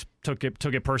the Chiefs took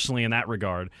it personally in that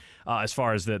regard, as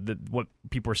far as what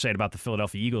people were saying about the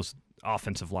Philadelphia Eagles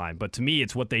offensive line. But to me,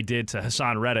 it's what they did to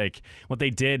Hassan Reddick, what they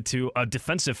did to a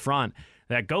defensive front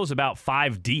that goes about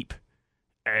 5 deep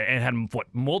and had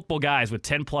multiple guys with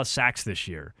 10-plus sacks this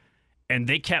year. And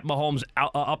they kept Mahomes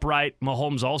upright.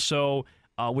 Mahomes also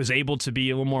was able to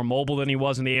be a little more mobile than he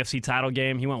was in the AFC title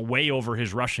game. He went way over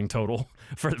his rushing total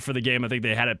for the game. I think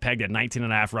they had it pegged at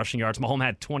 19.5 rushing yards. Mahomes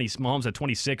had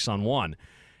 26 on 1.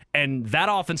 And that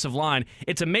offensive line,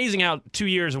 it's amazing how 2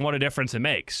 years and what a difference it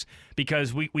makes.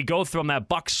 Because we go from that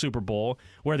Bucs Super Bowl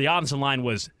where the offensive line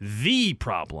was the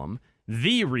problem,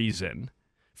 the reason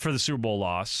for the Super Bowl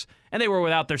loss, and they were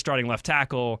without their starting left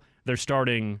tackle, their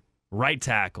starting right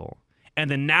tackle, and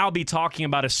then now be talking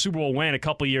about a Super Bowl win a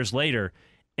couple years later,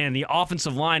 and the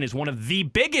offensive line is one of the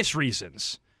biggest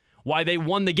reasons why they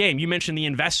won the game. You mentioned the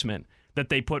investment that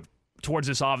they put towards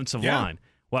this offensive line.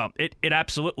 Well, it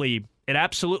absolutely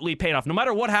paid off. No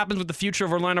matter what happens with the future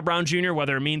of Orlando Brown Jr.,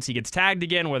 whether it means he gets tagged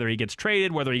again, whether he gets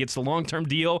traded, whether he gets the long-term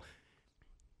deal,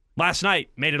 last night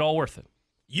made it all worth it.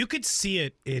 You could see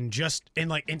it in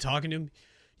talking to him.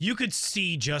 You could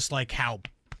see just like how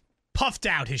puffed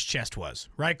out his chest was,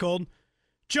 right, Gold?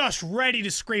 Just ready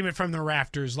to scream it from the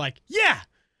rafters like, yeah,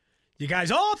 you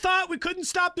guys all thought we couldn't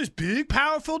stop this big,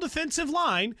 powerful defensive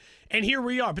line, and here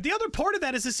we are. But the other part of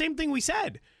that is the same thing we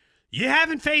said. You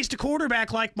haven't faced a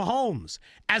quarterback like Mahomes,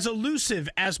 as elusive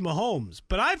as Mahomes.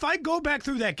 But if I go back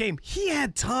through that game, he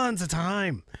had tons of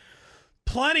time.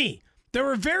 Plenty. There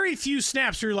were very few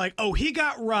snaps where you're like, oh, he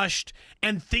got rushed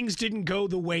and things didn't go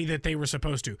the way that they were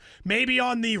supposed to. Maybe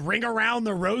on the ring around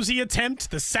the Rosie attempt,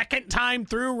 the second time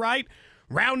through, right?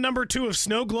 Round number 2 of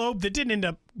Snow Globe that didn't end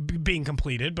up being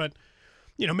completed, but,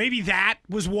 maybe that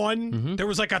was one. Mm-hmm. There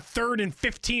was like a 3rd and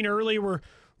 15 early where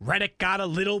Reddick got a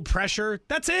little pressure.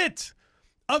 That's it.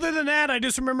 Other than that, I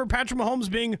just remember Patrick Mahomes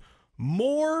being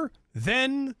more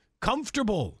than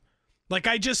comfortable. Like,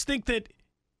 I just think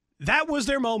that was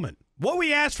their moment. What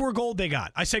we asked for, Gold, they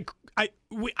got. I said, I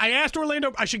asked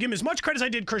Orlando, I should give him as much credit as I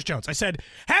did Chris Jones. I said,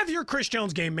 have your Chris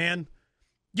Jones game, man.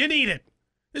 You need it.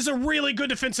 This is a really good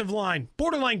defensive line.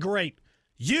 Borderline great.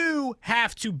 You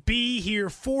have to be here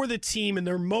for the team in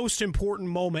their most important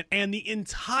moment, and the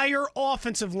entire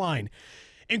offensive line,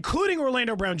 including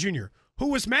Orlando Brown Jr., who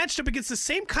was matched up against the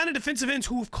same kind of defensive ends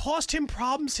who have cost him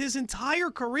problems his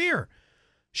entire career,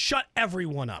 shut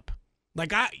everyone up.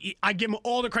 Like, I give him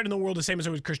all the credit in the world, the same as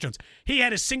I was Chris Jones. He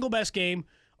had his single best game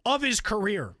of his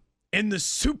career in the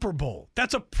Super Bowl.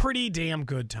 That's a pretty damn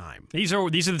good time. These are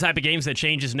the type of games that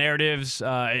changes narratives.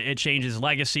 It changes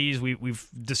legacies. We've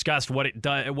discussed what it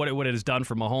has done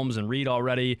for Mahomes and Reed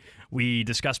already. We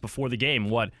discussed before the game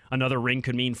what another ring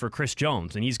could mean for Chris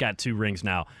Jones, and he's got 2 rings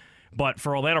now. But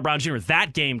for Orlando Brown Jr.,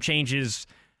 that game changes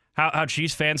how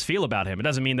Chiefs fans feel about him. It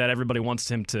doesn't mean that everybody wants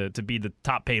him to be the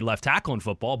top paid left tackle in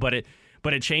football, but it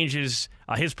changes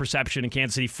his perception in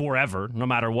Kansas City forever, no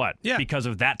matter what, because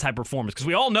of that type of performance. Because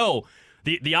we all know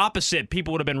the opposite,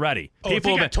 people would have been ready. Oh,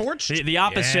 people got torched? The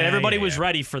opposite, everybody was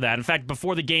ready for that. In fact,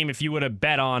 before the game, if you would have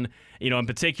bet on, in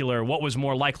particular, what was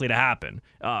more likely to happen,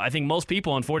 I think most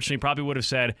people, unfortunately, probably would have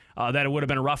said that it would have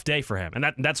been a rough day for him.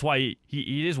 And that's why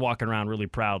he is walking around really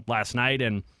proud last night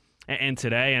and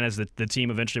today, and as the team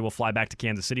eventually will fly back to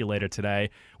Kansas City later today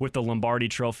with the Lombardi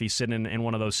Trophy sitting in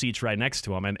one of those seats right next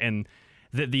to him. And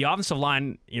the offensive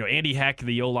line, Andy Heck,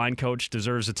 the O-line coach,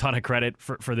 deserves a ton of credit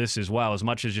for this as well, as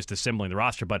much as just assembling the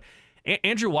roster. But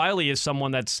Andrew Wiley is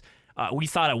someone that's we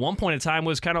thought at one point in time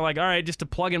was kind of like, all right, just a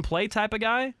plug-and-play type of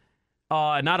guy.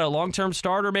 Not a long-term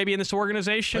starter maybe in this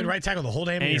organization. Played right tackle the whole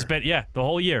damn year. He's been, the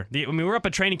whole year. We're up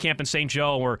at training camp in St.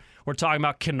 Joe. We're talking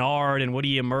about Kennard and would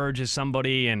he emerge as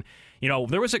somebody. And,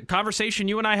 there was a conversation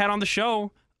you and I had on the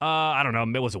show, I don't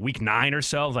know, it was a week 9 or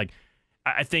so. Like,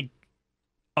 I think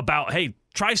about, hey,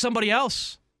 try somebody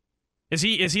else. Is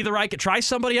he the right guy? Try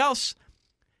somebody else.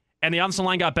 And the offensive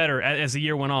line got better as the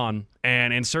year went on.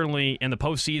 And certainly in the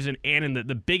postseason and in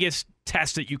the biggest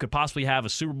test that you could possibly have, a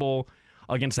Super Bowl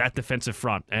against that defensive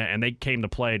front, and they came to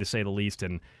play, to say the least,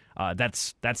 and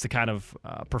that's the kind of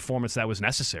performance that was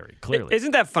necessary, clearly.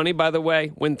 Isn't that funny, by the way,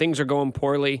 when things are going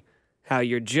poorly, how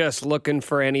you're just looking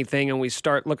for anything, and we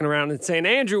start looking around and saying,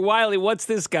 Andrew Wiley, what's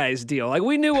this guy's deal? Like,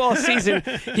 we knew all season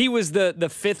he was the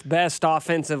 5th best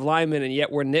offensive lineman, and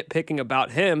yet we're nitpicking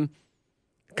about him.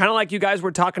 Kind of like you guys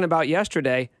were talking about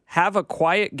yesterday, have a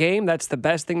quiet game. That's the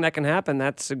best thing that can happen.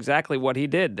 That's exactly what he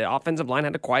did. The offensive line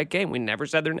had a quiet game. We never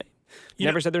said their name.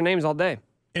 Never said their names all day.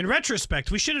 In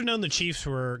retrospect, we should have known the Chiefs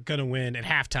were going to win at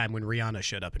halftime when Rihanna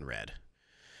showed up in red.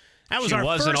 That was she our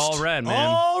wasn't first, all red, man.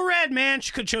 All red, man.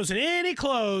 She could have chosen any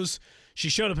clothes. She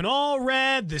showed up in all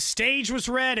red. The stage was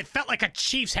red. It felt like a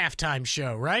Chiefs halftime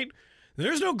show, right?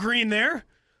 There's no green there.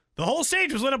 The whole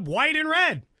stage was lit up white and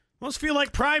red. Must feel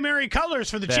like primary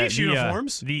colors for the Chiefs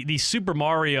uniforms. The Super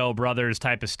Mario Brothers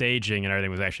type of staging and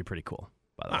everything was actually pretty cool,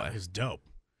 by the way. It was dope.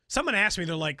 Someone asked me,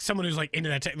 they're like, someone who's like into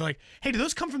that, they're like, hey, do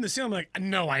those come from the ceiling? I'm like,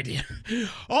 no idea.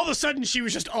 All of a sudden, she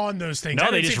was just on those things. No,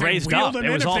 they just raised up. It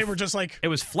was all, they were just like, it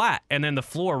was flat, and then the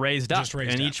floor raised up,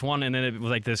 and each one, and then it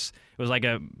was like this. It was like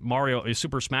a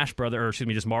Super Smash Brother, or excuse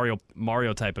me, just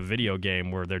Mario type of video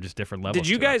game where they're just different levels. Did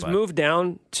you guys move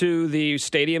down to the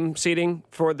stadium seating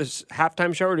for this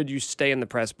halftime show, or did you stay in the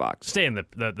press box? Stay in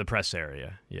the press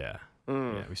area. Yeah.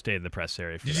 Yeah, we stayed in the press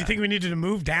area. Did you think we needed to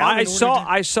move down? I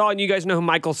saw, and you guys know who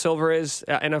Michael Silver is,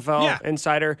 NFL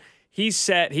insider. He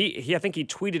said I think he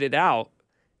tweeted it out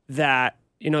that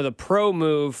the pro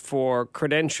move for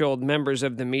credentialed members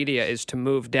of the media is to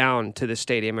move down to the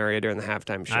stadium area during the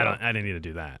halftime show. I didn't need to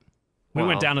do that. We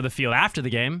went down to the field after the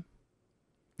game.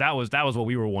 That was what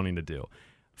we were wanting to do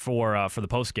for the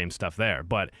post-game stuff there.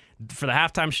 But for the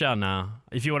halftime show, no.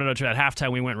 If you want to know, at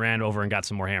halftime, we ran over and got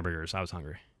some more hamburgers. I was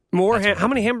hungry. How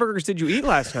many hamburgers did you eat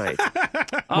last night?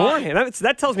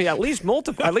 That tells me at least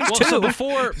multiple, at least two. So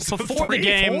before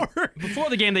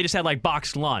the game, they just had like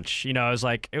boxed lunch. You know,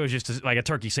 it was just like a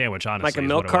turkey sandwich. Honestly, like a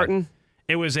milk carton.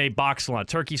 It was a boxed lunch,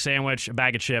 turkey sandwich, a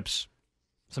bag of chips,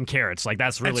 some carrots. Like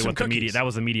that's really what that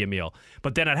was the media meal.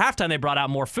 But then at halftime, they brought out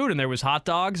more food, and there was hot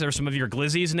dogs. There were some of your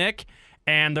glizzies, Nick.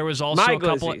 And there was also a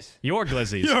couple glizzies. Your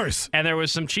glizzies. Yours. And there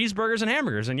was some cheeseburgers and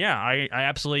hamburgers. And yeah, I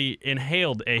absolutely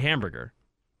inhaled a hamburger.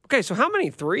 Okay, so how many?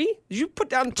 3? Did you put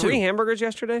down 3 hamburgers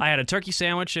yesterday? I had a turkey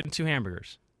sandwich and 2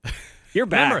 hamburgers. You're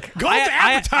back. Gold's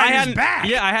appetite is back.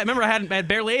 Yeah, I had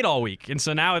barely ate all week, and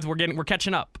so now we're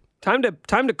catching up. Time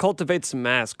to cultivate some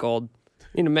mass, Gold.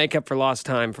 You need to make up for lost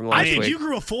time from last week. If you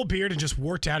grew a full beard and just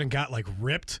worked out and got like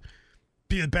ripped,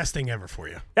 be the best thing ever for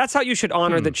you. That's how you should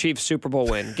honor the Chiefs Super Bowl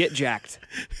win. Get jacked.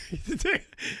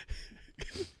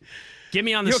 Get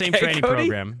me on the same training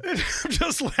program. I'm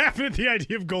just laughing at the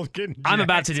idea of Gold getting jacked. I'm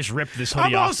about to just rip this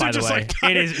hoodie off, by the way.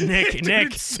 It is,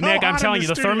 Nick, I'm telling you,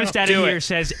 the thermostat in here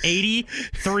says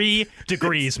 83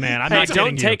 degrees, man. I'm not kidding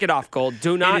you. Don't take it off, Gold.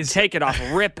 Do not take it off.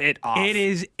 Rip it off. It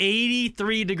is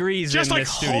 83 degrees just in like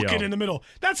this studio. Hulk it in the middle.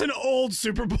 That's an old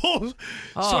Super Bowl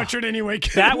sweatshirt anyway.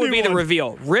 That would be the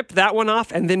reveal. Rip that one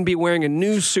off and then be wearing a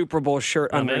new Super Bowl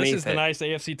shirt underneath This is the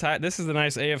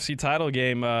nice AFC title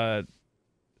game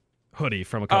hoodie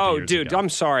from a couple years ago. Oh, dude, I'm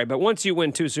sorry, but once you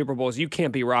win 2 Super Bowls, you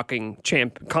can't be rocking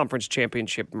conference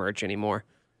championship merch anymore.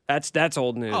 That's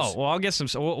old news. Oh, well, I'll get some.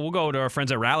 We'll go to our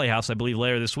friends at Rally House, I believe,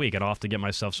 later this week, and I'll have to get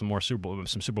myself some more Super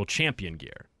Bowl champion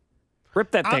gear.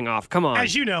 Rip that thing off. Come on.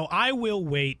 As you know, I will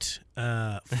wait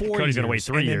 4 Cody's going to wait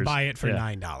 3 and years. Then buy it for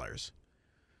 $9.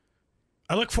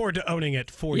 I look forward to owning it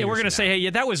 4 years. Yeah, we're going to say, hey,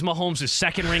 that was Mahomes'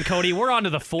 second ring, Cody. We're on to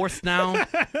the 4th now.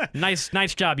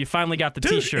 Nice job. You finally got the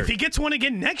T-shirt. If he gets one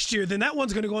again next year, then that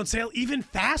one's going to go on sale even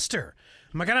faster.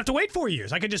 Am I going to have to wait 4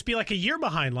 years? I could just be like a year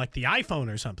behind, like the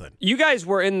iPhone or something. You guys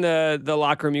were in the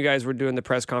locker room. You guys were doing the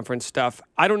press conference stuff.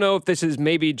 I don't know if this is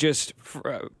maybe just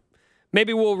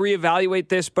maybe we'll reevaluate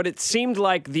this, but it seemed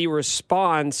like the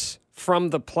response from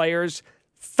the players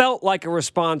felt like a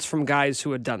response from guys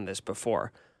who had done this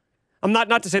before. I'm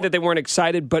not to say that they weren't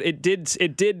excited, but it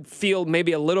did feel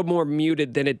maybe a little more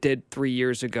muted than it did 3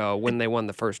 years ago when they won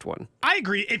the first one. I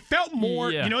agree. It felt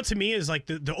more, to me is like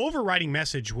the overriding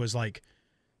message was like,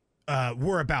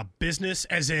 we're about business,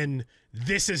 as in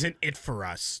this isn't it for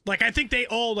us. Like, I think they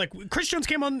all, like, Chris Jones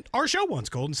came on our show once,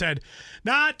 Gold, and said,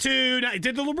 not 2,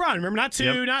 did the LeBron, remember, not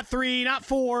 2, not 3, not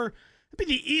 4. It'd be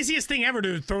the easiest thing ever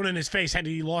to have thrown in his face had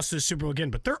he lost this Super Bowl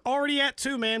again, but they're already at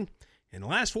 2, man, in the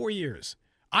last 4 years.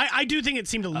 I do think it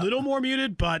seemed a little more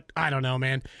muted, but I don't know,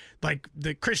 man. Like,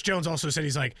 Chris Jones also said,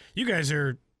 he's like, you guys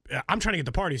are, I'm trying to get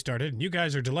the party started, and you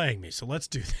guys are delaying me, so let's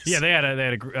do this. Yeah, they had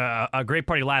a great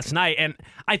party last night, and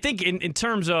I think in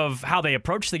terms of how they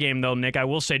approached the game, though, Nick, I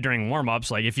will say during warm-ups,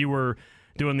 like, if you were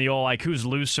doing the old, like, who's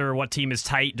looser, what team is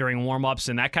tight during warm-ups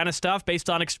and that kind of stuff based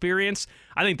on experience,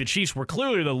 I think the Chiefs were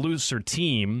clearly the looser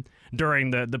team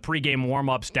during the pregame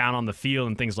warm-ups down on the field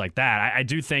and things like that. I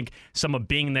do think some of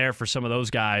being there for some of those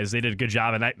guys, they did a good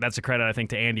job, and that's a credit, I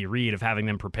think, to Andy Reid of having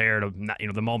them prepared, of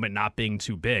the moment not being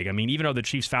too big. I mean, even though the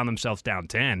Chiefs found themselves down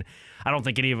 10, I don't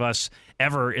think any of us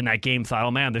ever in that game thought,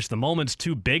 oh, man, the moment's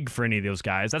too big for any of those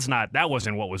guys. That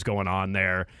wasn't what was going on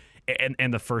there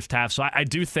in the first half. So I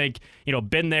do think,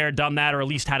 been there, done that, or at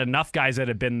least had enough guys that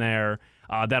had been there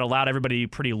that allowed everybody to be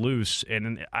pretty loose.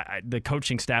 And the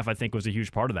coaching staff, I think, was a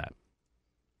huge part of that.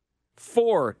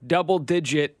 4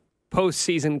 double-digit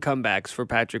postseason comebacks for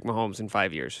Patrick Mahomes in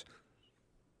 5 years.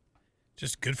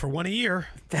 Just good for one a year.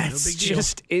 That's no big deal.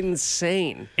 Just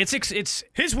insane. It's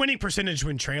his winning percentage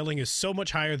when trailing is so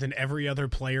much higher than every other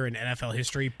player in NFL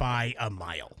history by a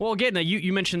mile. Well, again,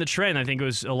 you mentioned the trend. I think it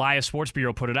was Elias Sports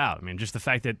Bureau put it out. I mean, just the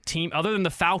fact that other than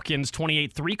the Falcons'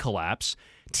 28-3 collapse,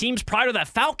 teams prior to that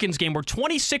Falcons game were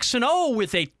 26-0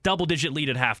 with a double-digit lead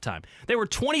at halftime. They were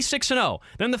 26-0.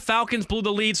 Then the Falcons blew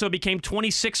the lead, so it became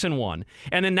 26-1.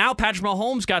 And then now Patrick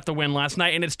Mahomes got the win last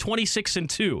night, and it's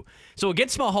 26-2. So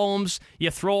against Mahomes, you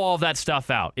throw all that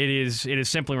stuff out. It is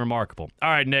simply remarkable. All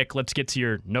right, Nick, let's get to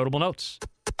your notable notes.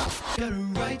 Gotta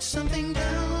write something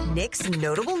down. Nick's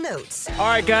notable notes. All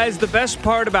right, guys, the best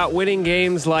part about winning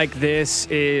games like this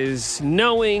is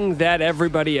knowing that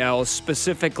everybody else,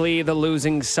 specifically the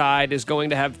losing side, is going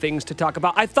to have things to talk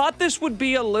about. I thought this would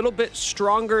be a little bit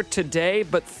stronger today,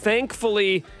 but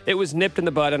thankfully it was nipped in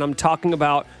the bud, and I'm talking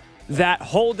about that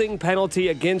holding penalty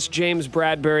against James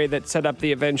Bradberry that set up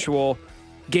the eventual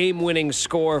game-winning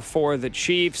score for the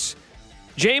Chiefs.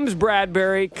 James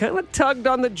Bradberry kind of tugged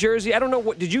on the jersey. I don't know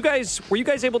what were you guys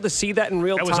able to see that in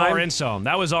real time? That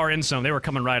was our end zone. They were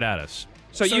coming right at us.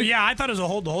 So yeah, I thought it was a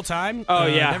hold the whole time. Oh,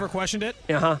 yeah. Never questioned it.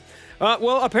 Uh-huh.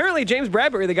 Well, apparently James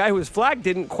Bradberry, the guy who was flagged,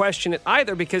 didn't question it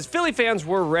either because Philly fans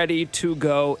were ready to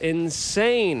go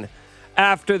insane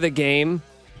after the game.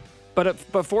 But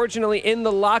fortunately, in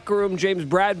the locker room, James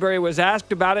Bradberry was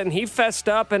asked about it, and he fessed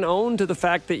up and owned to the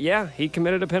fact that, yeah, he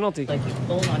committed a penalty. Like, you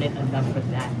pulled on it enough for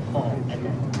that call.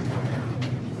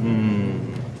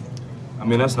 I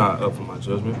mean, that's not up for my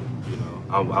judgment. You know,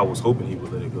 I was hoping he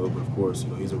would let it go, but of course, you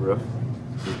know, he's a ref.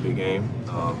 It's a big game,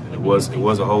 and it was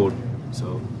a hold,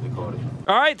 so they called it.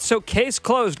 All right, so case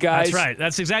closed, guys. That's right.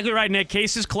 That's exactly right, Nick.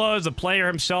 Case is closed. The player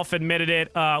himself admitted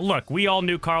it. Look, we all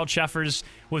knew Carl Cheffers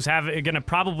was going to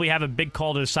probably have a big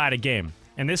call to decide a game.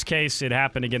 In this case, it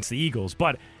happened against the Eagles,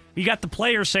 but you got the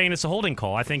player saying it's a holding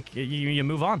call. I think you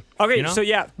move on. Okay, you know? So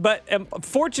yeah, but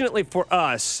fortunately for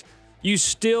us, you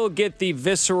still get the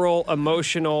visceral,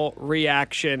 emotional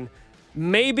reaction.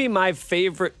 Maybe my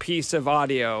favorite piece of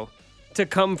audio to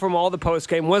come from all the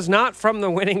postgame was not from the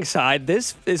winning side.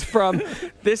 This is from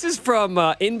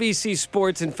NBC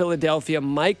Sports in Philadelphia.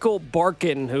 Michael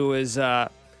Barkin, who is a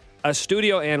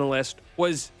studio analyst,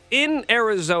 was in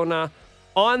Arizona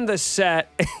on the set,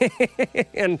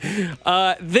 and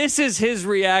this is his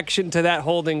reaction to that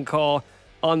holding call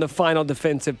on the final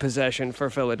defensive possession for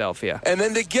Philadelphia. And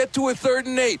then they get to a 3rd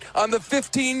and 8 on the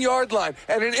 15-yard line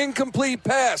and an incomplete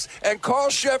pass, and Carl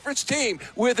Cheffers' team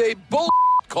with a bull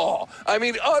call. I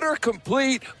mean, utter,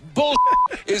 complete bull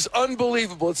is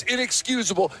unbelievable. It's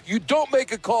inexcusable. You don't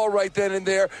make a call right then and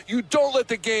there. You don't let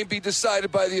the game be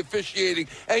decided by the officiating.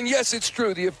 And yes, it's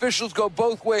true. The officials go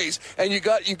both ways, and you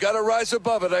got to rise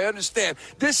above it. I understand.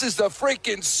 This is the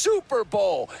freaking Super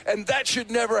Bowl, and that should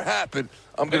never happen.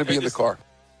 I'm going to be in the car.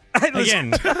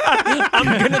 Again,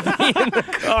 I'm going to be in the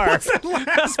car. What's that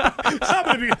last? I'm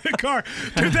going to be in the car.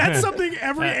 Dude, that's something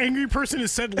every angry person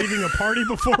has said leaving a party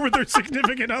before with their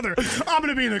significant other. I'm going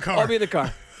to be in the car. I'll be in the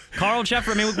car. Carl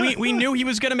Cheffers, I mean, we knew he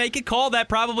was going to make a call that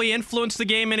probably influenced the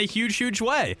game in a huge, huge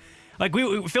way. Like,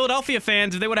 Philadelphia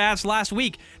fans, if they would have asked last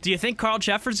week, do you think Carl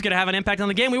Cheffers is going to have an impact on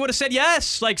the game? We would have said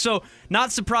yes. Like, so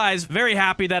not surprised, very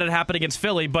happy that it happened against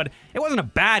Philly, but it wasn't a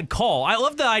bad call. I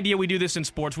love the idea we do this in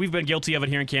sports. We've been guilty of it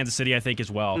here in Kansas City, I think, as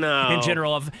well. No. In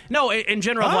general,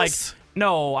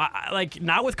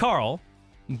 not with Carl,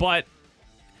 but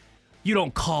you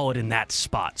don't call it in that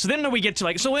spot. So then we get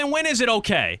to so then when is it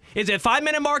okay? Is it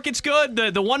 5-minute mark it's good?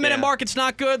 The 1 minute mark it's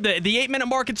not good? The 8-minute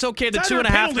mark it's okay? The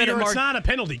 2.5 minute mark? It's not a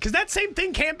penalty. Because that same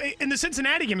thing can't in the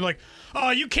Cincinnati game. You're like,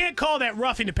 oh, you can't call that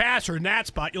roughing the passer in that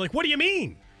spot. You're like, what do you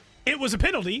mean? It was a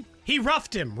penalty. He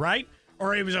roughed him, right?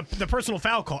 Or it was the personal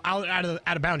foul call out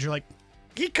of bounds. You're like,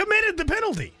 he committed the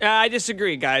penalty. I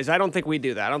disagree, guys. I don't think we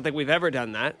do that. I don't think we've ever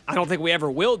done that. I don't think we ever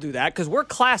will do that because we're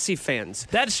classy fans.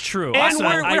 That's true. And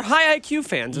we're high IQ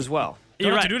fans as well. You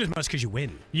don't have to do it as much because you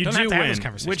win. You don't do have to win. have this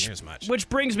conversation as much. Which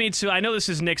brings me to, I know this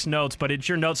is Nick's notes, but it's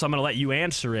your notes, so I'm going to let you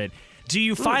answer it. Do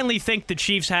you finally think the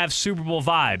Chiefs have Super Bowl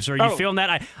vibes? Or are you feeling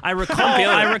that? I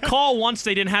recall once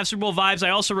they didn't have Super Bowl vibes.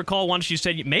 I also recall once you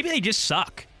said maybe they just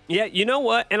suck. Yeah, you know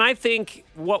what? And I think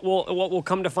what we'll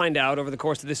come to find out over the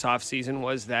course of this offseason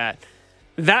was that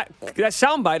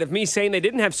soundbite of me saying they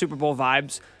didn't have Super Bowl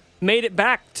vibes made it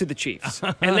back to the Chiefs.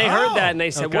 And they heard that and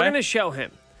they said, we're going to show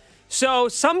him. So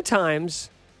sometimes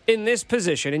in this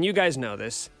position, and you guys know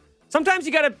this, sometimes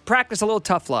you got to practice a little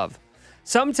tough love.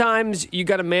 Sometimes you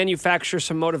got to manufacture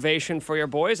some motivation for your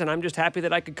boys, and I'm just happy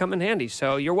that I could come in handy.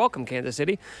 So you're welcome, Kansas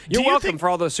City. You're welcome for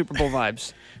all those Super Bowl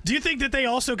vibes. Do you think that they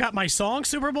also got my song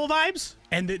Super Bowl vibes,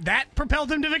 and that propelled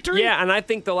them to victory? Yeah, and I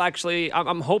think they'll actually –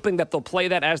 I'm hoping that they'll play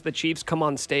that as the Chiefs come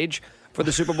on stage for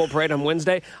the Super Bowl parade on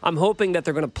Wednesday. I'm hoping that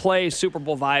they're going to play Super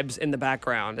Bowl vibes in the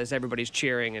background as everybody's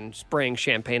cheering and spraying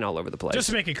champagne all over the place. Just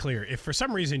to make it clear, if for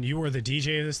some reason you were the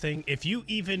DJ of this thing, if you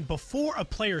even before a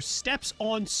player steps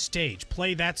on stage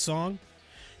play that song,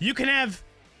 you can have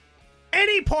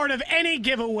any part of any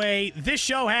giveaway this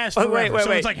show has forever. Wait.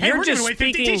 So it's like, hey, You're we're just giving away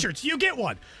 50 speaking... T-shirts. You get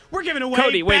one. We're giving away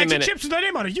Cody, wait a bags of minute. chips with our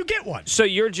name on it. You get one. So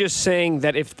you're just saying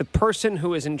that if the person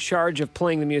who is in charge of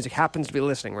playing the music happens to be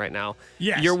listening right now,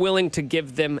 you're willing to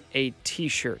give them a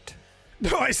T-shirt.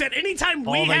 No, I said anytime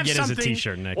we All they have get something is a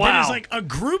T-shirt, Nick. that is like a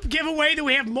group giveaway that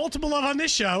we have multiple of on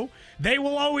this show, they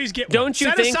will always get one. Don't you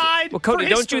Set think? aside Well, Cody, for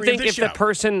don't you history of think this if the show.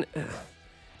 person,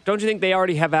 don't you think they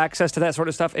already have access to that sort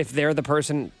of stuff if they're the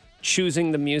person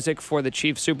choosing the music for the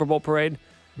Chiefs Super Bowl parade?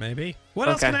 Maybe. What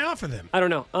else can I offer them? I don't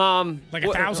know. Like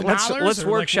 $1,000? Let's Or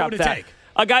like, workshop what would it that. take?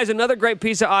 Guys, another great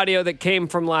piece of audio that came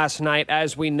from last night.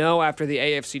 As we know, after the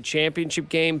AFC Championship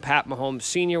game, Pat Mahomes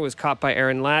Sr. was caught by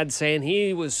Aaron Ladd saying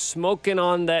he was smoking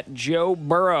on that Joe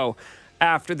Burrow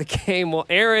after the game. Well,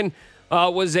 Aaron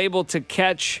was able to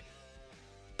catch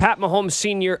Pat Mahomes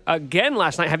Sr. again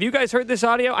last night. Have you guys heard this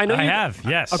audio? I have,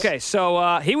 yes. Okay,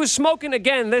 so he was smoking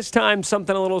again, this time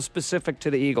something a little specific to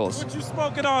the Eagles. What you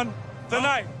smoking on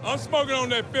tonight? I'm smoking on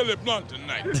that Philly Blunt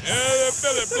tonight. Yeah, that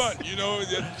Philly Blunt,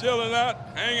 just chilling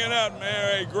out, hanging out,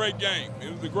 man. Hey, great game.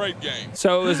 It was a great game.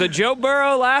 So it was a Joe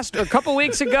Burrow a couple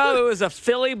weeks ago. It was a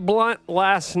Philly Blunt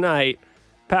last night.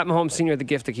 Pat Mahomes Sr., the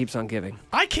gift that keeps on giving.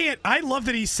 I love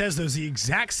that he says those the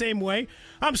exact same way.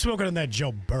 I'm smoking on that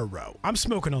Joe Burrow. I'm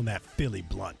smoking on that Philly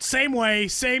Blunt. Same way,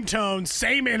 same tone,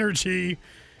 same energy.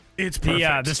 It's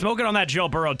perfect. The smoking on that Joe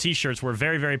Burrow T-shirts were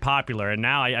very, very popular, and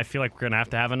now I feel like we're going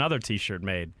to have another T-shirt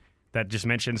made that just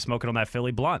mentions smoking on that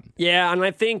Philly Blunt. Yeah, and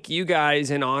I think you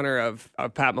guys, in honor of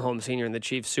Pat Mahomes Sr. and the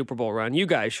Chiefs Super Bowl run, you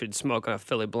guys should smoke on a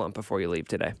Philly Blunt before you leave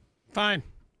today. Fine.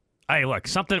 Hey, look,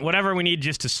 whatever we need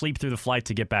just to sleep through the flight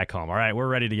to get back home. All right, we're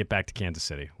ready to get back to Kansas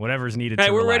City. Whatever's needed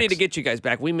to we're relax. ready to get you guys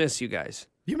back. We miss you guys.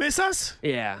 You miss us?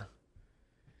 Yeah.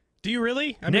 Do you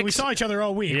really? I mean, we saw each other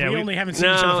all week. Yeah, we only haven't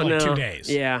seen each other for like 2 days.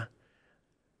 Yeah.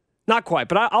 Not quite,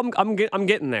 but I'm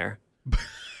getting there.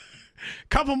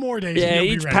 Couple more days. Yeah, and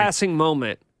you'll each be ready. passing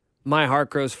moment, my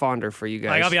heart grows fonder for you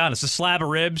guys. I'll be honest, a slab of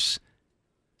ribs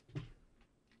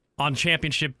on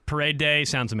championship parade day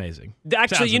sounds amazing.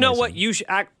 Actually, you know what? You should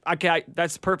act. Okay,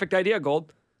 that's the perfect idea,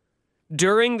 Gold.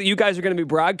 You guys are going to be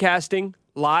broadcasting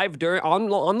live on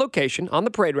location on the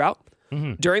parade route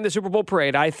during the Super Bowl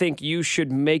parade. I think you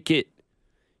should make it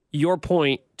your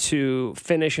point to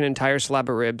finish an entire slab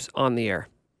of ribs on the air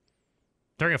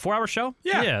during a 4-hour show.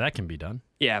 Yeah, that can be done.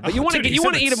 Yeah, but you want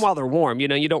to eat them while they're warm.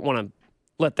 You don't want to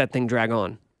let that thing drag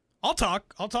on. I'll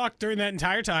talk during that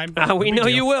entire time. We know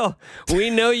you will.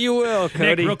 We know you will, Cody.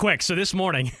 Nick, real quick. So this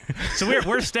morning,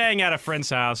 we're staying at a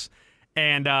friend's house,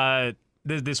 and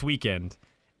this weekend,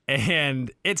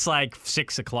 and it's like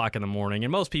 6 o'clock in the morning,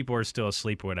 and most people are still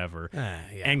asleep or whatever. Yeah.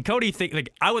 And Cody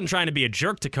I wasn't trying to be a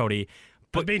jerk to Cody,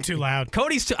 but being too loud.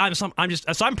 Cody's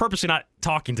I'm purposely not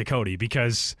talking to Cody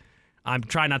because I'm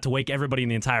trying not to wake everybody in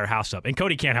the entire house up. And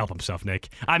Cody can't help himself, Nick.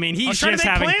 I mean, he's trying just to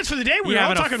make having plans for the day. We're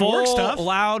all talking a full, work stuff.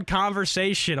 loud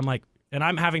conversation. I'm like, and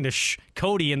I'm having to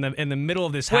Cody in the middle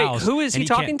of this house. Wait, who is he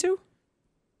talking to?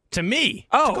 To me.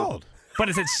 Oh. Gold. But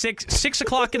it's at 6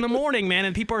 o'clock in the morning, man,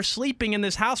 and people are sleeping in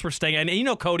this house we're staying at. And you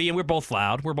know Cody, and we're both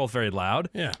loud. We're both very loud.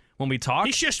 Yeah. When we talk.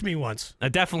 He shushed me once. I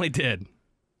definitely did.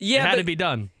 Yeah, it had to be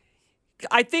done.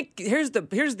 I think here's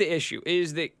the issue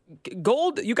is that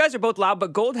Gold, you guys are both loud,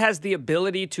 but Gold has the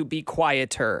ability to be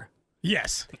quieter.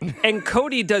 Yes. And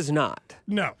Cody does not.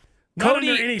 No. Not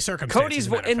under any circumstances.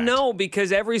 No,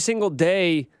 because every single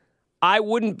day I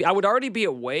would already be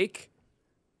awake,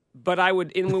 but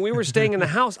when we were staying in the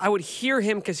house, I would hear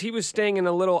him because he was staying in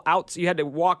a little out, so you had to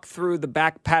walk through the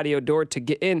back patio door to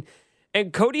get in.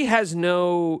 And Cody has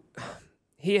no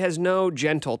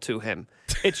gentle to him.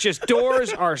 It's just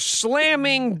doors are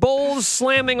slamming, bowls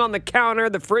slamming on the counter,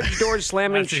 the fridge doors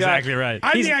slamming That's shut. exactly right.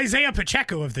 I'm the Isaiah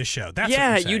Pacheco of this show. That's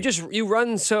what you're saying. you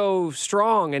run so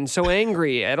strong and so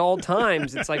angry at all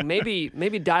times. It's like maybe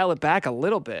dial it back a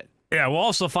little bit. Yeah, we'll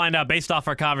also find out, based off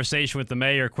our conversation with the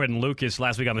mayor, Quentin Lucas,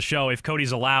 last week on the show, if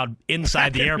Cody's allowed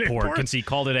inside the airport, because he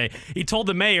told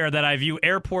the mayor that I view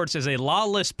airports as a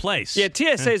lawless place. Yeah,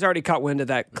 TSA's already caught wind of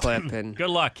that clip. And good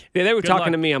luck. Yeah, they were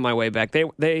talking to me on my way back.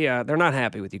 They're not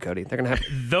happy with you, Cody. They're going to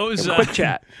have a quick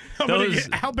chat.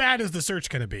 How bad is the search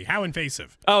going to be? How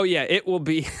invasive? Oh, yeah, it will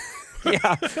be...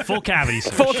 Yeah. Full cavity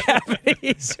search. Full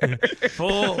cavity search.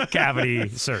 Full cavity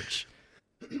search.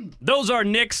 Those are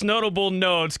Nick's notable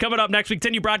notes. Coming up next week,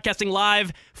 continue broadcasting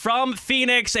live from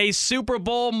Phoenix, a Super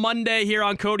Bowl Monday here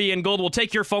on Cody and Gold. We'll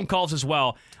take your phone calls as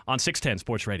well on 610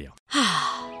 Sports Radio.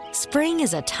 Spring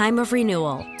is a time of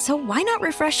renewal, so why not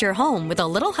refresh your home with a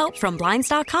little help from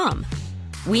Blinds.com?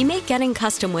 We make getting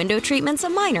custom window treatments a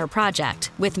minor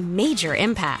project with major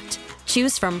impact.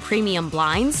 Choose from premium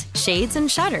blinds, shades, and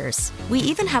shutters. We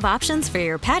even have options for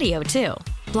your patio, too.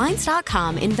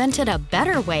 Blinds.com invented a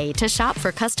better way to shop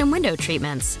for custom window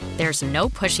treatments. There's no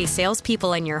pushy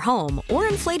salespeople in your home or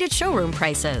inflated showroom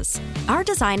prices. Our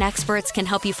design experts can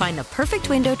help you find the perfect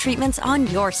window treatments on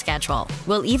your schedule.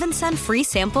 We'll even send free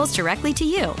samples directly to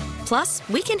you. Plus,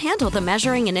 we can handle the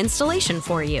measuring and installation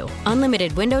for you.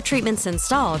 Unlimited window treatments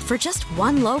installed for just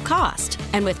one low cost.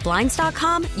 And with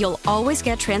Blinds.com, you'll always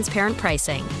get transparent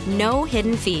pricing. No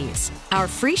hidden fees. Our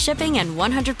free shipping and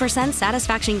 100%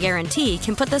 satisfaction guarantee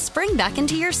can put the spring back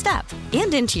into your step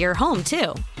and into your home,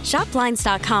 too. Shop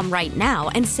Blinds.com right now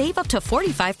and save up to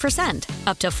 45%.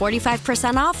 Up to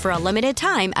 45% off for a limited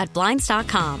time at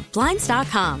Blinds.com.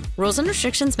 Blinds.com. Rules and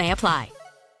restrictions may apply.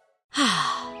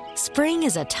 Spring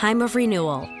is a time of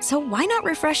renewal, so why not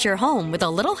refresh your home with a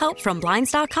little help from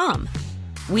Blinds.com?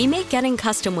 We make getting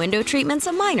custom window treatments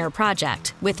a minor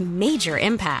project with major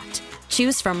impact.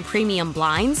 Choose from premium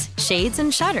blinds, shades,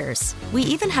 and shutters. We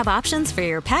even have options for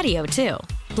your patio, too.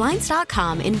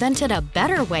 Blinds.com invented a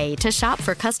better way to shop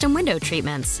for custom window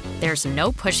treatments. There's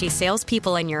no pushy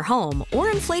salespeople in your home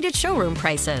or inflated showroom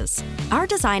prices. Our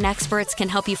design experts can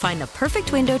help you find the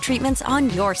perfect window treatments on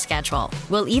your schedule.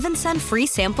 We'll even send free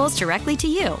samples directly to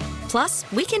you. Plus,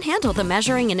 we can handle the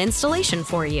measuring and installation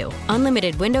for you.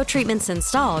 Unlimited window treatments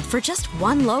installed for just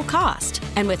one low cost.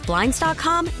 And with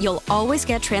Blinds.com, you'll always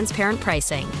get transparent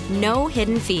pricing. No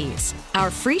hidden fees. Our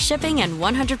free shipping and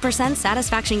 100%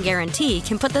 satisfaction guarantee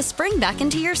can put the spring back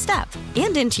into your step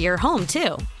and into your home,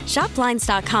 too. Shop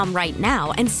Blinds.com right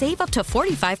now and save up to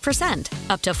 45%.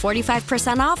 Up to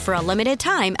 45% off for a limited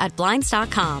time at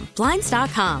Blinds.com.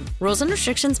 Blinds.com. Rules and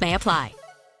restrictions may apply.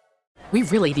 We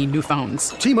really need new phones.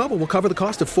 T-Mobile will cover the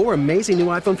cost of 4 amazing new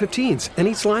iPhone 15s, and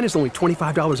each line is only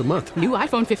 $25 a month. New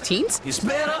iPhone 15s? It's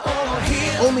better over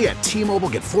here. Only at T-Mobile,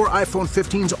 get 4 iPhone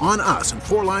 15s on us and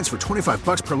 4 lines for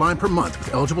 $25 per line per month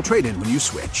with eligible trade-in when you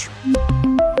switch.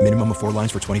 Minimum of 4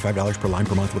 lines for $25 per line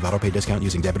per month with autopay discount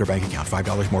using debit or bank account.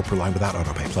 $5 more per line without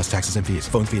autopay, plus taxes and fees.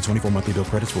 Phone fee at 24 monthly bill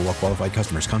credits for well-qualified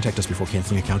customers. Contact us before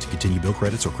canceling account to continue bill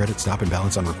credits or credit stop and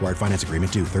balance on required finance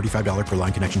agreement due. $35 per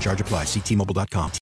line connection charge applies. See T-Mobile.com.